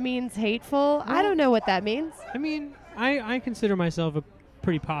know if that means hateful. I don't know what that means. I mean, I consider myself a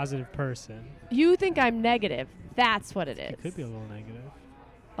pretty positive person. You think I'm negative. That's what it is. It could be a little negative.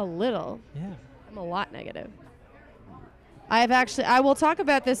 A little? Yeah. I'm a lot negative. I will talk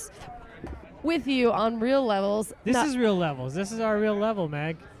about this with you on real levels. This No- is real levels. This is our real level,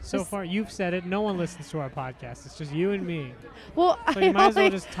 Meg. So This- far, you've said it. No one listens to our podcast. It's just you and me. Well, So you might as well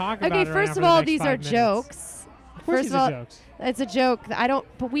just talk about okay, it right first now of for the all, next these 5 are minutes. jokes. Of course First these of all, are jokes. it's a joke.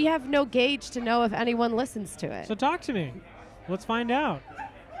 But we have no gauge to know if anyone listens to it. So talk to me. Let's find out.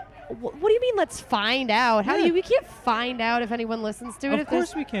 What do you mean? Let's find out. How do Yeah. you? We can't find out if anyone listens to it. Of if there's-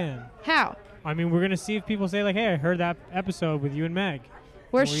 course we can. How? I mean, we're gonna see if people say like, "Hey, I heard that episode with you and Meg."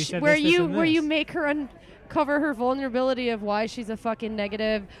 Where you said where this, this, you and where you this." make her uncover her vulnerability of why she's a fucking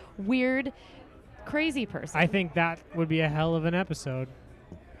negative, weird, crazy person. I think that would be a hell of an episode.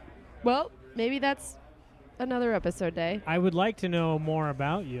 Well, maybe that's another episode day. I would like to know more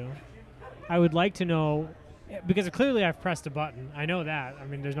about you. I would like to know because clearly I've pressed a button. I know that. I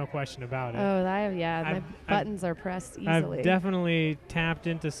mean, there's no question about it. Oh, my I've- buttons are pressed easily. I've definitely tapped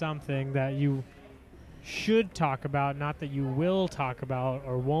into something that you should talk about, not that you will talk about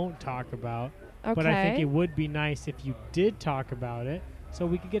or won't talk about. But I think Okay. it would be nice if you did talk about it so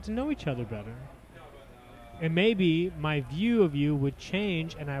we could get to know each other better. And maybe my view of you would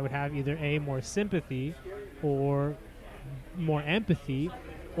change and I would have either A, more sympathy or more empathy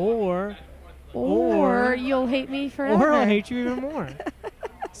or you'll hate me forever. or I'll hate you even more.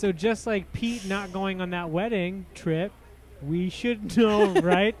 So just like Pete not going on that wedding trip, we should know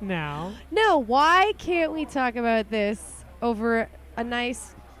right now. No, why can't we talk about this over a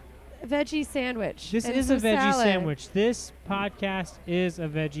nice veggie sandwich? This and is a some veggie salad? sandwich. This podcast is a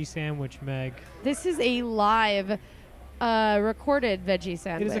veggie sandwich, Meg. This is a live, recorded veggie It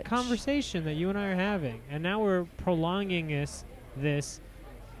sandwich. is a conversation that you and I are having, and now we're prolonging this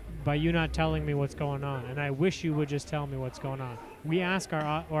by you not telling me what's going on. And I wish you would just tell me what's going on. We ask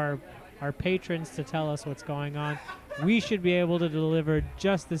our patrons to tell us what's going on. We should be able to deliver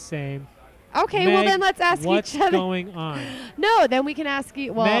just the same. Okay, well Meg, then let's ask what's each other. going on. No, then we can ask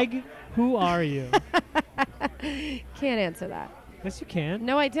you. Well, Meg, who are you? can't answer that. Yes, you can.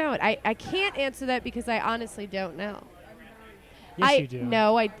 No, I don't. I can't answer that because I honestly don't know. Yes, you do.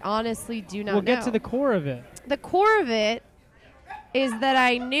 No, I honestly do not We'll know. get to the core of it. The core of it is that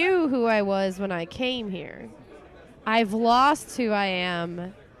I knew who I was when I came here. I've lost who I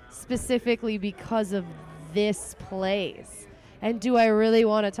am specifically because of this place. And do I really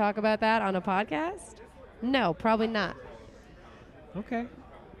want to talk about that on a podcast? No, probably not. Okay.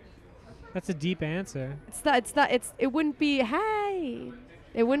 That's a deep answer. It wouldn't be, hey,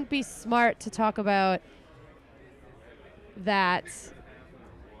 it wouldn't be smart to talk about that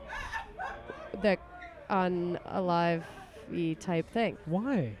on a live type thing.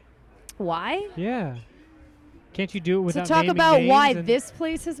 Why? Why? Yeah. Can't you do it without to talk naming about names why and- this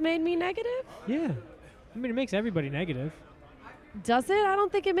place has made me negative? Yeah. I mean, it makes everybody negative. Does it? I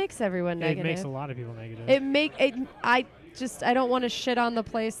don't think it makes everyone negative. It makes a lot of people negative. I don't want to shit on the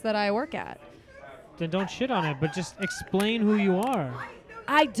place that I work at. Then don't shit on it, but just explain who you are.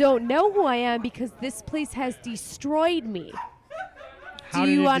 I don't know who I am because this place has destroyed me. How Do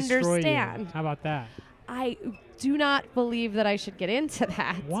did you it destroy understand? You? How about that? I do not believe that I should get into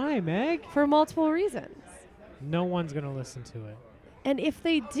that. Why, Meg? For multiple reasons. No one's going to listen to it. And if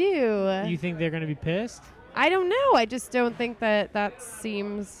they do... You think they're going to be pissed? I don't know. I just don't think that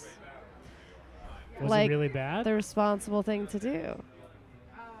seems... Was like it really bad? the responsible thing to do.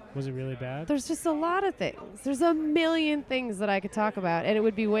 Was it really bad? There's just a lot of things. There's a million things that I could talk about, and it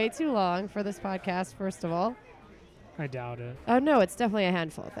would be way too long for this podcast, first of all. I doubt it. Oh, no, it's definitely a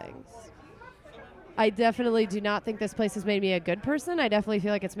handful of things. I definitely do not think this place has made me a good person. I definitely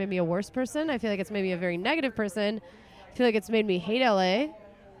feel like it's made me a worse person. I feel like it's made me a very negative person. I feel like it's made me hate LA.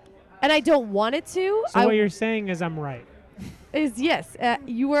 And I don't want it to. So what you're saying is I'm right. Yes,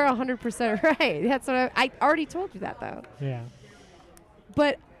 you were 100% right. That's what I already told you that, though. Yeah.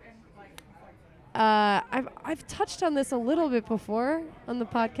 But I've touched on this a little bit before on the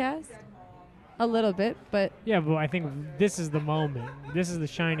podcast. A little bit, but... Yeah, but I think this is the moment. This is the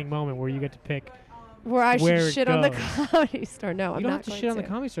shining moment where you get to pick where I where should shit on the Comedy Store. No, I'm you don't not have to going shit on to. the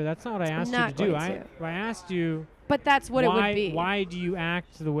Comedy Store. That's not what I asked you Not to do. going I asked you... But that's what it would be. Why do you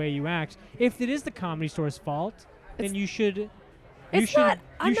act the way you act? If it is the Comedy Store's fault, then you should... You should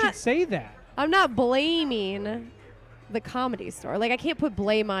say that. I'm not blaming the Comedy Store. Like, I can't put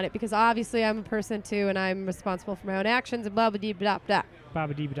blame on it because obviously I'm a person too and I'm responsible for my own actions and blah, blah, dee, blah, blah. Blah,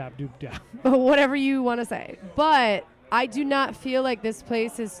 blah, dee, blah, doop, blah. But whatever you want to say. But I do not feel like this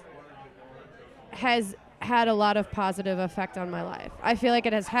place has had a lot of positive effect on my life. I feel like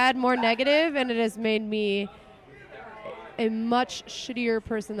it has had more negative and it has made me a much shittier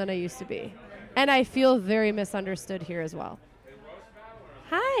person than I used to be. And I feel very misunderstood here as well.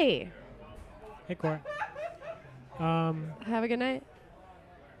 Hi. Hey, Court. Have a good night.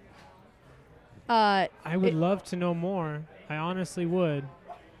 I would love to know more. I honestly would.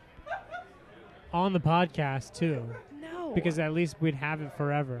 On the podcast, too. No. Because at least we'd have it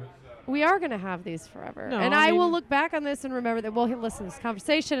forever. We are going to have these forever. No, and I I will mean- look back on this and remember that we'll listen to this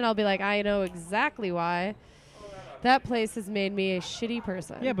conversation and I'll be like, I know exactly why that place has made me a shitty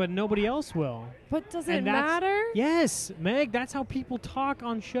person. Yeah, but nobody else will. But does And it that's- matter? Yes, Meg, that's how people talk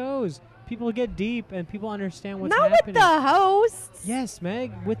on shows. People get deep and people understand what's Not happening. with the hosts. Yes,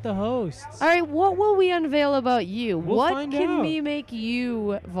 Meg, with the hosts. All right, what will we unveil about you? We'll what find can out. we make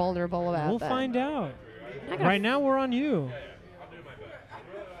you vulnerable about? We'll then? find out. I gotta Right now, we're on you.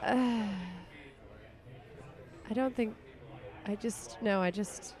 I don't think. I just don't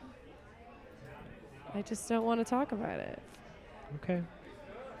want to talk about it. Okay.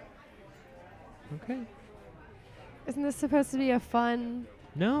 Okay. Isn't this supposed to be a fun,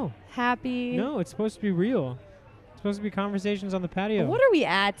 No. happy? No, it's supposed to be real. It's supposed to be conversations on the patio. What are we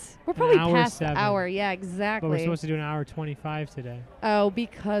at? We're probably hour past 7. the hour. Yeah, But we're exactly. supposed to do an hour 25 today. Oh,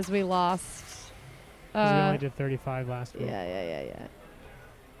 because we lost. Because we only did 35 last week. Yeah.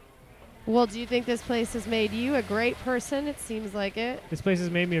 Well, do you think this place has made you a great person? It seems like it. This place has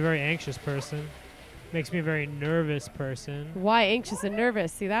made me a very anxious person. Makes me a very nervous person. Why anxious and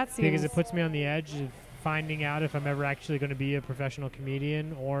nervous? See, that seems... Because it puts me on the edge of finding out if I'm ever actually going to be a professional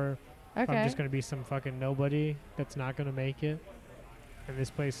comedian or if I'm Okay. just going to be some fucking nobody that's not going to make it. And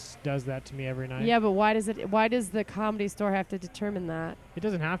this place does that to me every night. Yeah, but why does the Comedy Store have to determine that? It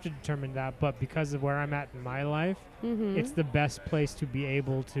doesn't have to determine that, but because of where I'm at in my life, Mhm. it's the best place to be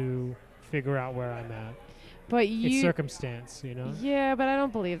able to figure out where I'm at. But It's circumstance, you know? Yeah, but I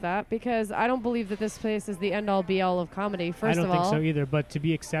don't believe that because I don't believe that this place is the end-all, be-all of comedy, first I of don't all. think so either, but to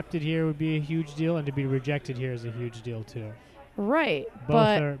be accepted here would be a huge deal, and to be rejected here is a huge deal, too. Right,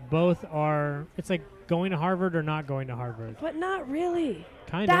 but Both are, it's like going to Harvard or not going to Harvard. But not really.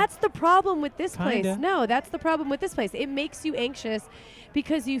 Kinda. That's the problem with this place. Kinda. No, that's the problem with this place. It makes you anxious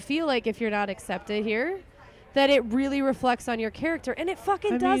because you feel like if you're not accepted here, that it really reflects on your character. And it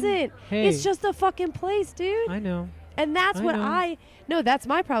fucking doesn't. hey. It's just a fucking place, dude. I know. And that's I what know. No, that's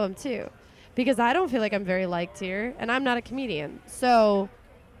my problem too. Because I don't feel like I'm very liked here. And I'm not a comedian. So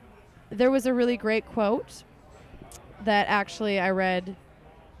there was a really great quote that actually I read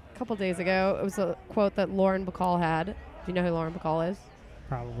a couple days ago. It was a quote that Lauren Bacall had. Do you know who Lauren Bacall is?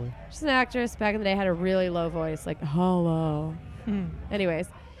 Probably. She's an actress. Back in the day, had a really low voice, like hello. Anyways,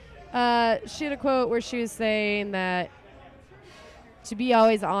 she had a quote where she was saying that to be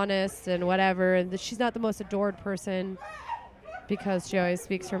always honest and whatever, and that she's not the most adored person because she always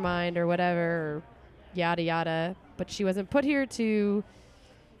speaks her mind or whatever. Or yada yada. But she wasn't put here to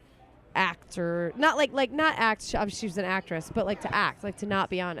act or not not act. She was an actress, but like to act, like to not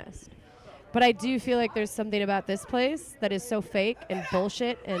be honest. But I do feel like there's something about this place that is so fake and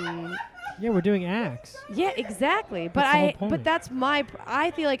bullshit and. Yeah, we're doing acts. Yeah, exactly. But That's the whole point. but that's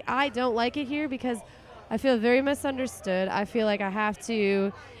I feel like I don't like it here because I feel very misunderstood. I feel like I have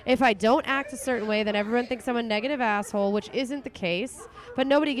to, if I don't act a certain way, then everyone thinks I'm a negative asshole, which isn't the case. But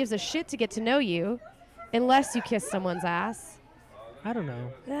nobody gives a shit to get to know you unless you kiss someone's ass. I don't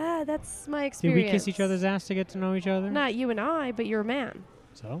know. That's my Did experience. we kiss each other's ass to get to know each other? Not you and I, but you're a man.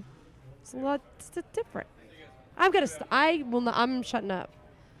 So? It's a lot different. I'm shutting up.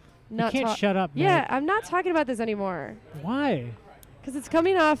 Not can't shut up, Yeah, Meg. I'm not talking about this anymore. Why? Because it's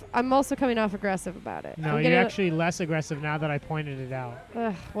coming off. I'm also coming off aggressive about it. No, you're actually less aggressive now that I pointed it out.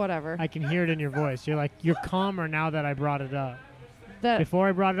 Whatever. I can hear it in your voice. You're calmer now that I brought it up. That Before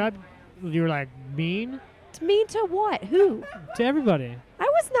I brought it up, you were like mean. Mean to what? Who? To everybody. I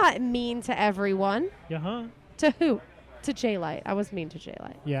was not mean to everyone. Yeah. To who? To J-Light. I was mean to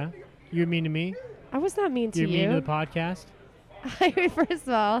J-Light. Yeah. You're mean to me. I was not mean to You're you. mean to the podcast. First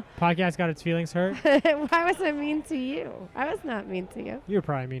of all, Podcast got its feelings hurt. why was I mean to you? I was not mean to you. You were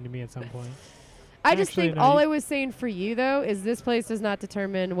probably mean to me at some point. I just Actually, think no, all you- I was saying for you, though, is this place does not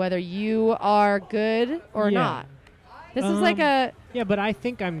determine whether you are good or Yeah. not. This is like a... Yeah, but I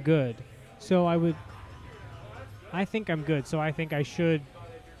think I'm good. So I think I'm good, so I think I should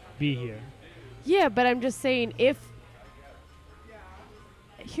be here. Yeah, but I'm just saying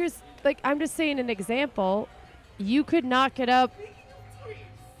I'm just saying an example. You could knock it up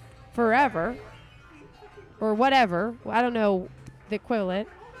forever or whatever. I don't know the equivalent.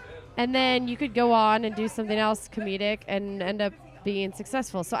 And then you could go on and do something else comedic and end up being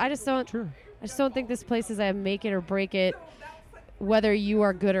successful. So I just don't think this place is a make it or break it whether you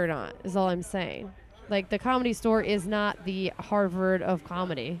are good or not is all I'm saying. Like the Comedy Store is not the Harvard of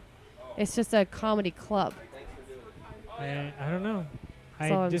comedy. It's just a comedy club. I don't know.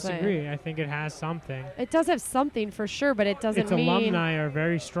 That's all I I'm disagree. saying. I think it has something. It does have something for sure, but it doesn't Its mean... alumni are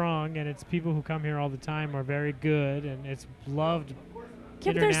very strong, and its people who come here all the time are very good, and it's loved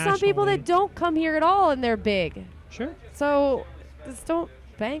Yeah, but there's some people that don't come here at all, and they're big. Sure. So just don't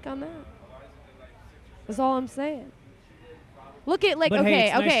bank on that. That's all I'm saying. Look at, like, But hey, okay,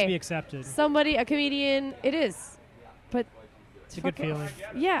 it's nice okay. to be accepted. Somebody, a comedian, it is. But It's a good feeling.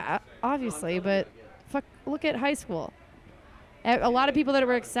 Yeah, obviously, but look at high school. A lot of people that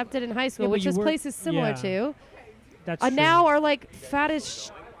were accepted in high school, Yeah, but which you this were- place is similar yeah. to, That's true. now are like fat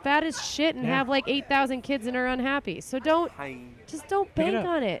as shit and Yeah. have like 8,000 kids and are unhappy. So don't Pick it bank up.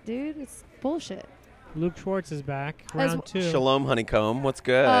 on it, dude. It's bullshit. Luke Schwartz is back. As Round 2. Shalom, honeycomb. What's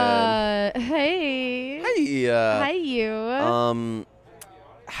good? Hey. Hey. Hi, you.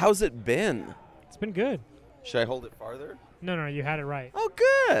 How's it been? It's been good. Should I hold it farther? No, you had it right. Oh,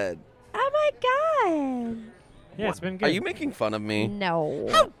 good. Oh my god. Yeah, it's been good. Are you making fun of me? No.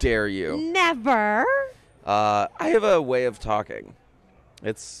 How dare you? Never. I have a way of talking.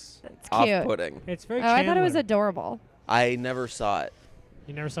 It's cute. off-putting. It's very Oh, I thought it was Chandler. adorable. I never saw it.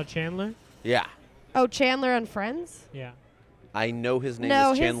 You never saw Chandler? Yeah. Oh, Chandler on Friends? Yeah. I know his name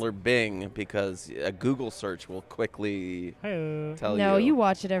No, is his- Chandler Bing because a Google search will quickly tell No, you. you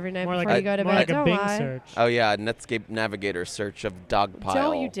watch it every night More before like you go to more bed. like a Don't Bing lie. search. Oh yeah, Netscape Navigator search of dog pile.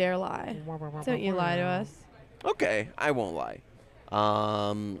 Don't you dare lie. Don't you lie to us. Okay, I won't lie.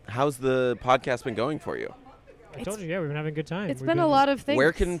 How's the podcast been going for you? I told you, yeah, we've been having a good time. It's We've been a lot of things.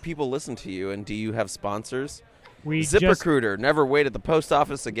 Where can people listen to you, and do you have sponsors? We ZipRecruiter, never wait at the post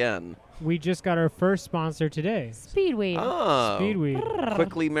office again. We just got our first sponsor today. Speedweed. Oh, Speedweed.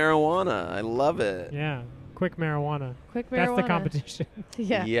 Quickly marijuana. I love it. Yeah. Quick marijuana. Quick That's the marijuana. competition.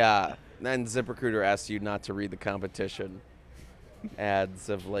 Yeah. Yeah. And ZipRecruiter asks you not to read the competition ads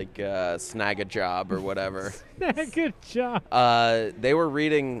of like snag a job or whatever. Good job. They were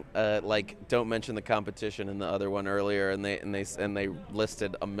reading like don't mention the competition in the other one earlier, and they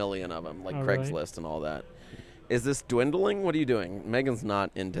listed a million of them, like Oh, really? Craigslist and all that. Is this dwindling? What are you doing? Megan's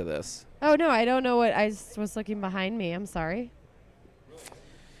not into this. Oh, no, I don't know what. I was looking behind me. I'm sorry.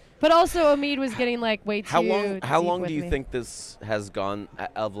 But also, Omid was getting, like, way too How long deep do you with me. think this has gone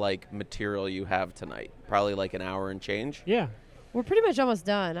of like material you have tonight? Probably like an hour and change. Yeah. We're pretty much almost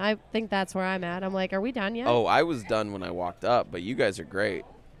done. I think that's where I'm at. I'm like, are we done yet? Oh, I was done when I walked up, but you guys are great.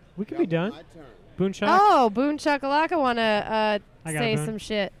 We could be done. Boon Shot. Oh, Boon Shakalaka want to I got say it, Boon. some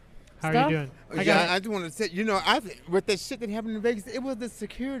shit. How are Stuff? you doing? I just want to say, with the shit that happened in Vegas, it was the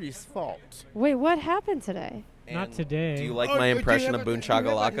security's fault. Wait, what happened today? Not today. Do you like Oh, my do you impression have of Boon do you have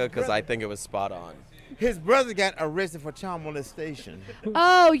Chakalaka? his Because brother? I think it was spot on. His brother got arrested for child molestation.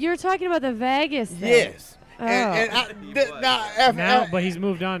 Oh, you're talking about the Vegas thing. Yes. Oh. Now, but he's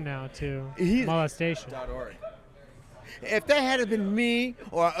moved on now to molestation. If that had been me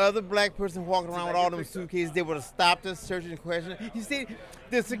or other black person walking around with all them suitcases, they would have stopped us, searched and questioned. You see,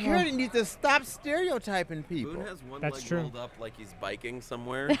 the security needs to stop stereotyping people. Boon has one That's leg true. rolled up like he's biking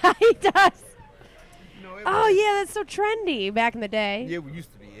somewhere. He does. Oh, yeah, that's so trendy back in the day. Yeah, we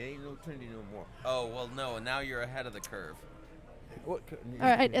used to be. It ain't no trendy no more. Oh, well, no, now you're ahead of the curve. What? All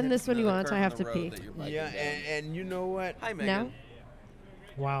right, and this one you want, curve I in have the to road pee. that you're biking Yeah, down. and you know what? Hi, Megan. No?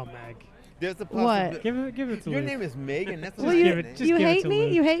 Wow, Meg. There's a What? possibility. Give it to Your Luke. name is Megan. That's a Well, nice you, name. Just you give it hate to me?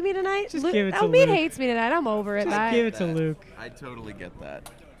 Luke. You hate me tonight? Just give it to Omid Luke. hates me tonight. I'm over it. Just Bye. give it to Luke. I totally get that.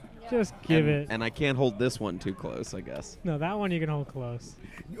 Just give and, it. And I can't hold this one too close, I guess. No, that one you can hold close.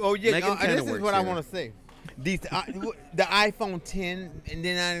 Oh yeah, Megan kinda this is works what I here. want to say. These the iPhone 10, and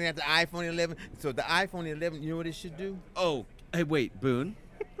then I got the iPhone 11. So the iPhone 11, you know what it should do? Oh, hey, wait, Boon.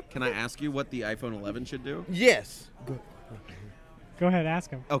 Can I ask you what the iPhone 11 should do? Yes. Go ahead, ask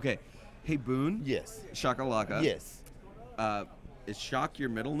him. Okay. Hey, Boon. Yes. Shaka Lacka. Yes. Is Shock your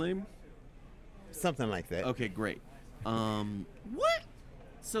middle name? Something like that. Okay, great. What?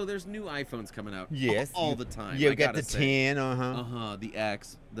 So there's new iPhones coming out. Yes. All the time. Yeah, I we got gotta the say. 10. The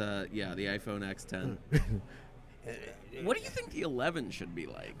X. The iPhone X10. What do you think the 11 should be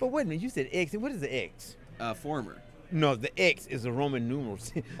like? But wait a minute, you said X. What is the X? Former. No, the X is a Roman numeral.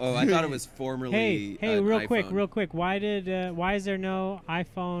 Oh, I thought it was formerly. Hey, an real iPhone. quick. Why is there no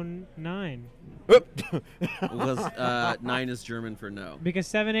iPhone 9? Was 9 is German for no. Because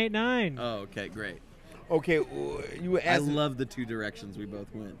 7, 8, 9. Oh, okay, great. Okay, you were I asking. love the two directions we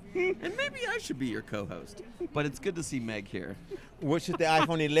both went. And maybe I should be your co-host. But it's good to see Meg here. What should the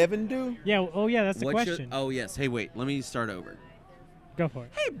iPhone 11 do? Yeah. Oh, yeah. That's the What should- question. oh, yes. Hey, wait. Let me start over. Go for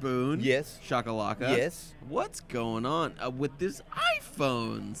it. Hey, Boon. Yes. Shakalaka. Yes. What's going on with these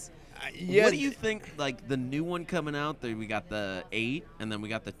iPhones? Yeah. What do you think, like, the new one coming out, we got the 8, and then we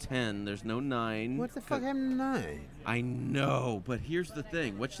got the 10. There's no 9. What the fuck happened to 9? I know, but here's the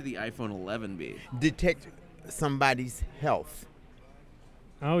thing. What should the iPhone 11 be? Detect somebody's health.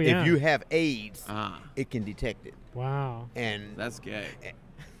 Oh, yeah. If you have AIDS, Ah. it can detect it. Wow. And That's gay.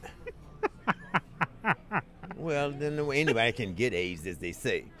 well, then anybody can get AIDS, as they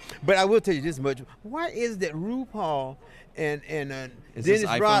say. But I will tell you this much: why is that RuPaul and Is Dennis this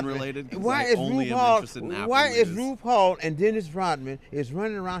iPhone Rodman? related? 'Cause Why I is only am RuPaul? interested in Apple Why is news. RuPaul and Dennis Rodman is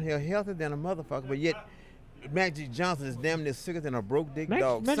running around here healthier than a motherfucker, but yet Magic Johnson is damn near sicker than a broke dick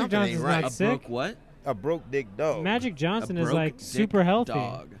dog? Magic Something Johnson's ain't right. not sick. Broke what? A broke dick dog. Magic Johnson is broke like dick super healthy.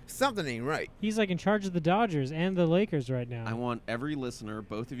 dog. Something ain't right. He's like in charge of the Dodgers and the Lakers right now. I want every listener,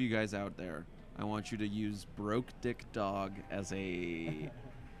 both of you guys out there, I want you to use broke dick dog as a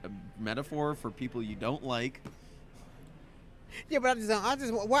metaphor for people you don't like. Yeah, but I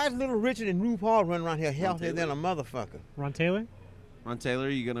just why is Little Richard and RuPaul running around here healthier than a motherfucker? Ron Taylor? Ron Taylor,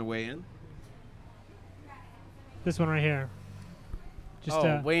 you gonna weigh in? This one right here.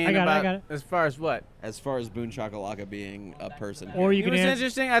 Just weighing I got about, it. I got it. As far as what? As far as Boon Chakalaka being a person. Or you You can know what's answer.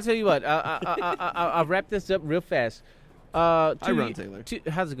 interesting? I'll tell you what. I'll wrap this up real fast. Hi, Ron Taylor.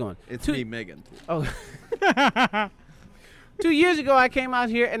 How's it going? It's me, Megan. Oh. 2 years ago, I came out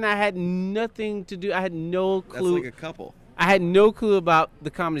here and I had nothing to do. I had no clue. That's like a couple. I had no clue about the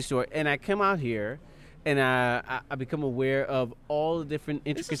Comedy Store, and I come out here, and I become aware of all the different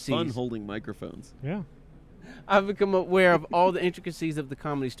intricacies. This is fun holding microphones. Yeah. I've become aware of all the intricacies of the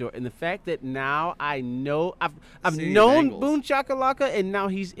Comedy Store, and the fact that now I know I've Seeing known angles. Boon Chakalaka, and now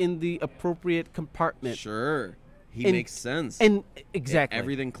he's in the appropriate compartment. Sure. He And- makes sense. And exactly.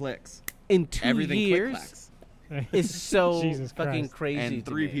 Everything clicks. In 2 Everything years, click-clacks. it's so Jesus fucking Christ. crazy. And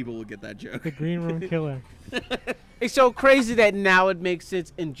to 3 me. people will get that joke. The Green Room Killer. It's so crazy that now it makes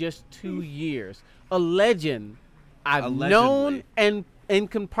sense in just 2 years. A legend I've known and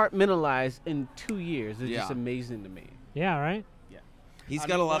compartmentalized in 2 years. It's just Yeah. amazing to me. Yeah, right? Yeah. He's I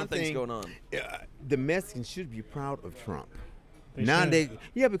got a know lot one of things thing, going on. The Mexicans should be proud of Trump. They Now should.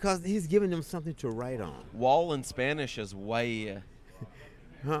 yeah, because he's giving them something to write on. Wall in Spanish is way.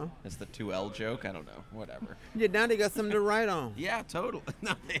 Huh? It's the 2L joke. I don't know. Whatever. Yeah, now they got something to write on. Yeah, totally.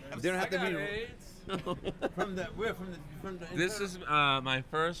 No, they don't have to be from the. This is my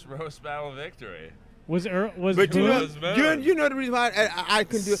first roast battle victory. Was was But you Boone- know, you know the reason why I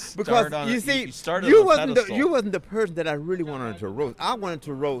couldn't do it because Start on you a- see you started you on a wasn't pedestal. you wasn't the person that I really wanted to roast. I wanted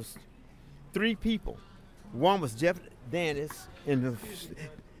to roast 3 people. One was Jeff Dennis and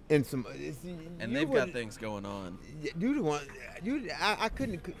some. And they've got things going on. You the one. I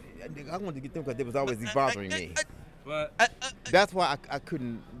couldn't. I wanted to get them because they was always bothering me. But that's why I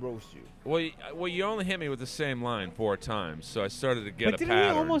couldn't roast you. Well, you only hit me with the same line 4 times, so I started to get But a didn't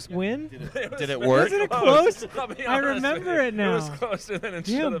pattern. he almost win? Did it work? Wasn't it close? I'll be I honest remember with you. it now. It was closer than it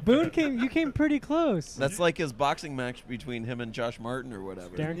Yeah, should have Boon been. you came pretty close. That's like his boxing match between him and Josh Martin or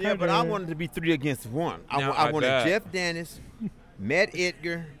whatever. Yeah, but I wanted to be 3 against 1. Now, I I wanted bet. Jeff Dennis, Matt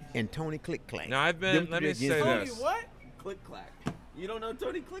Edgar, and Tony Click Clack. Now, I've been. Let me say this. What? Click clack. You don't know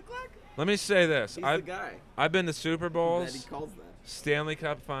Tony Click Clack? Let me say this. He's the guy. I've been to Super Bowls, That he calls that. Stanley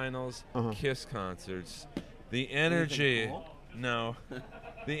Cup Finals, Kiss concerts. The energy. cool? No.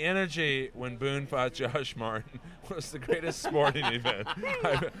 The energy when Boon fought Josh Martin was the greatest sporting event.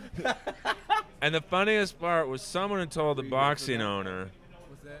 And the funniest part was someone had told the boxing owner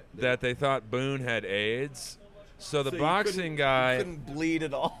that they thought Boon had AIDS. So the So you boxing guy couldn't bleed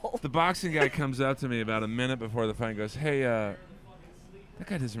at all. The boxing guy comes up to me about a minute before the fight and goes, "Hey, that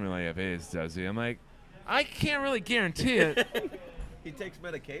guy doesn't really have AIDS, does he?" I'm like, "I can't really guarantee it." He takes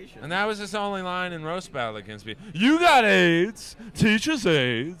medication. And that was his only line in roast battle against me. "You got AIDS. Teach us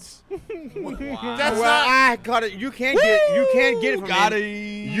AIDS." That's I got it. You can't get it from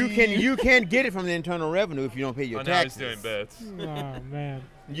you can't get it from the Internal Revenue if you don't pay your Now he's taxes. doing bits. Oh man.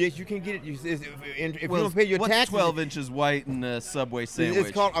 Yes, you can get it. If you Well, don't pay your what's taxes, 12 inches white in a Subway sandwich?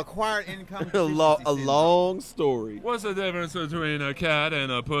 it's called acquired income. a long story. What's the difference between a cat and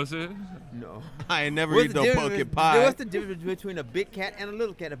a pussy? No. I ain't never What's eat the no difference- pumpkin pie. What's the difference between a big cat and a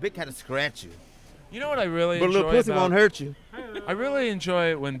little cat? A big cat will scratch you. You know what I really But a enjoy little pussy about- won't hurt you. I really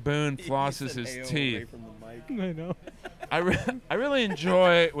enjoy it when Boone flosses his teeth. I know. I really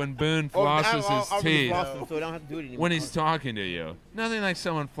enjoy when Boone flosses I his already teeth flossed them, so I don't have to do it anymore. when he's talking to you. Nothing like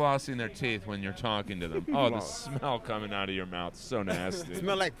someone flossing their teeth when you're talking to them. Oh, the Floss. smell coming out of your mouth, so nasty.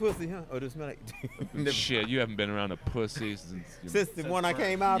 Smell like pussy, huh? Or does it smell like Shit, you haven't been around a pussy since the one I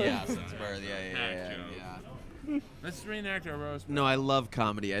came out of? Yeah, since birth. Yeah. Let's reenact our roast. No, I love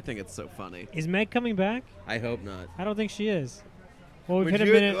comedy. I think it's so funny. Is Meg coming back? I hope not. I don't think she is. Well, we've But hit a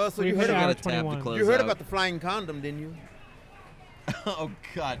you heard- minute. also We've you hit heard hour about 21. You heard about the flying condom, didn't you? Oh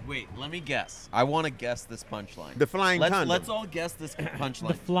God! Wait, let me guess. I want to guess this punchline. The flying condom. Let's all guess this punchline.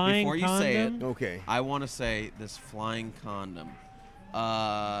 The flying Before you say it, condom? Okay. I want to say this flying condom.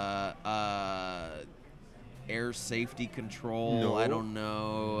 Air safety control. No. I don't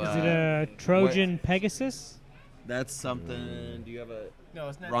know. Is it a Trojan Pegasus? That's something. Do you have a? No,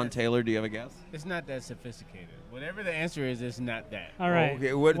 it's not Ron that- Taylor, do you have a guess? It's not that sophisticated. Whatever the answer is, it's not that. All right.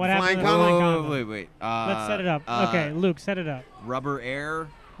 Okay, what- what flying happened with the flying condom? Wait. Let's set it up. Okay, Luke, set it up. Rubber air.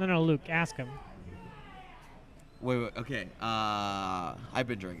 No, Luke, ask him. Wait. Okay. I've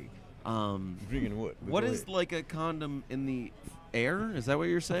been drinking. Drinking what? What Go is ahead. like a condom in the air? Is that what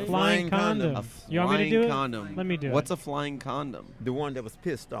you're saying? Flying condom. A You want me to flying do it? condom. Let me do What's it. a flying condom? The one that was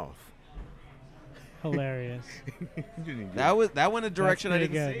pissed off. Hilarious. That went a direction I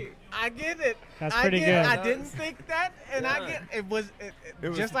pretty didn't good. see. I get it. That's I pretty get good. It. I didn't think that, and I get it. Was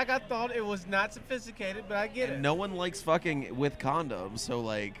was- just like I thought. It was not sophisticated, but I get it. No one likes fucking with condoms, so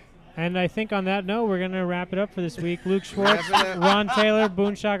like. And I think on that note, we're going to wrap it up for this week. Luke Schwartz, Ron Taylor,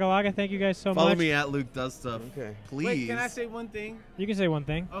 Boon Shaka Lacka, thank you guys so Follow much. me at Luke Does Stuff. Okay. Please. Wait, can I say one thing? You can say one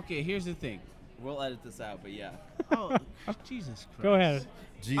thing. Okay, here's the thing. We'll edit this out, but yeah. Oh, Jesus Christ. Go ahead.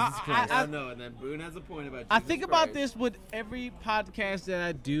 Jesus Christ. I know, and then Boone has a point about. I Jesus think about Christ. this with every podcast that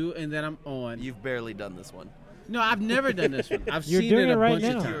I do and that I'm on. You've barely done this one. No, I've never done this one. I've You're seen doing it it a right bunch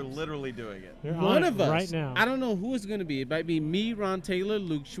now. of You're times. literally doing it. You're One on of it us. right now. I don't know who it's going to be. It might be me, Ron Taylor,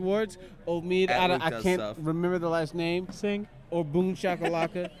 Luke Schwartz, Omid. At Luke I Does can't Stuff. remember the last name. Singh. Or Boon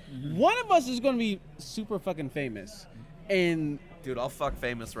Shakalaka. One of us is going to be super fucking famous, and Dude, I'll fuck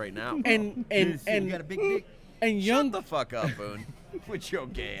famous right now. and You got a big dick. and young Shut the fuck up, Boone. With your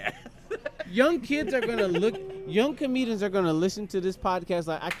gay ass. young kids are gonna look. Young comedians are gonna listen to this podcast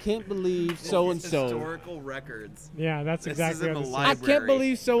like, I can't believe so and so. Historical records. Yeah, that's This exactly is in what the this is. I can't Library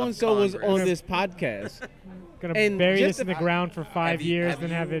believe so and so was of on this podcast. Gonna And bury just this in the if- ground for 5 years, then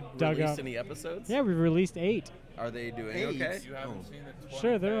have it dug released up. any episodes? Yeah, we've released 8. Are they doing Hey, okay? You haven't seen the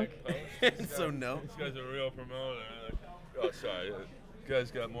Sure, they're So no. This guy's a real promoter. Oh, sorry. You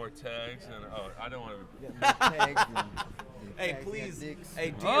guys got more tags than. Oh, I don't want to. Hey, please. Hey,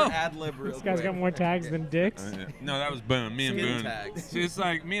 do Oh. your ad lib real This guy's quick. got more tags than dicks. No, that was Boone. Me and Skin Boone. tags. See, it's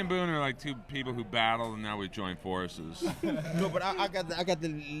like me and Boone are like two people who battled, and now we join forces. No, but I got to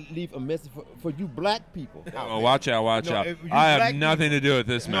leave a message for you black people. Oh, watch out, watch No, out. if you I have black nothing to do with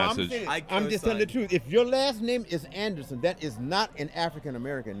this No, message. I'm just telling the truth. If your last name is Anderson, that is not an African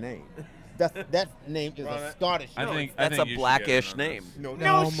American name. That name is a Scottish I name. think That's I a think you should blackish get in on name. No,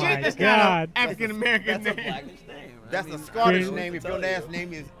 Oh that's my that's God. not an African American That's a name. blackish name. That's a Scottish name. If your last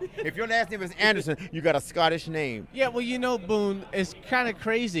name is Anderson, you got a Scottish name. Yeah, well, you know, Boone, it's kind of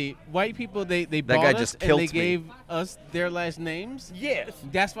crazy. White people, they That bought guy us just and they killed me. gave us their last names. Yes.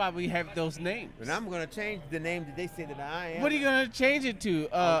 That's why we have those names. And I'm gonna change the name that they say that I am. What are you gonna change it to?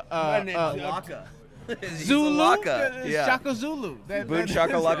 Lacka. Zulu. Lacka. Yeah. Shaka Zulu. Boon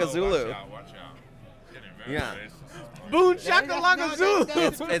Shaka Lacka Zulu. Yeah. Boon Shaka Lacka Zulu.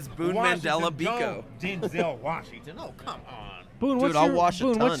 It's Boon Mandela Biko. Denzel Washington. Oh, come on. Boone, Dude, what's I'll your, wash a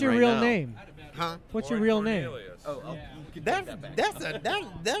Boone, ton what's your right real now. name? Huh? What's your real name?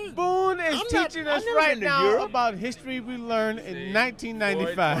 Boone is teaching us right now Europe. about history we learned in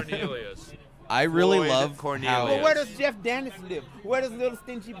 1995. I really Floyd love Cornelius. how Well, where does Jeff Daniels live? Where does Little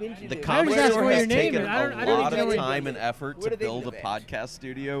Stingy Benji the live? Comedy just Store what has your name taken is. I don't a even lot know of where- time and effort Where to do they build a live at? podcast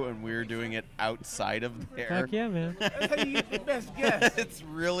studio, and we're doing it outside of there. Heck yeah, man. That's how you get the best guests. It's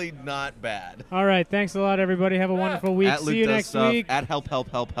really not bad. All right, thanks a lot, everybody. Have a wonderful week. At Luke See you does next stuff. week. At help on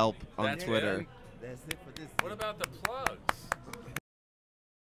That's Twitter. That's it for this. What about the plugs?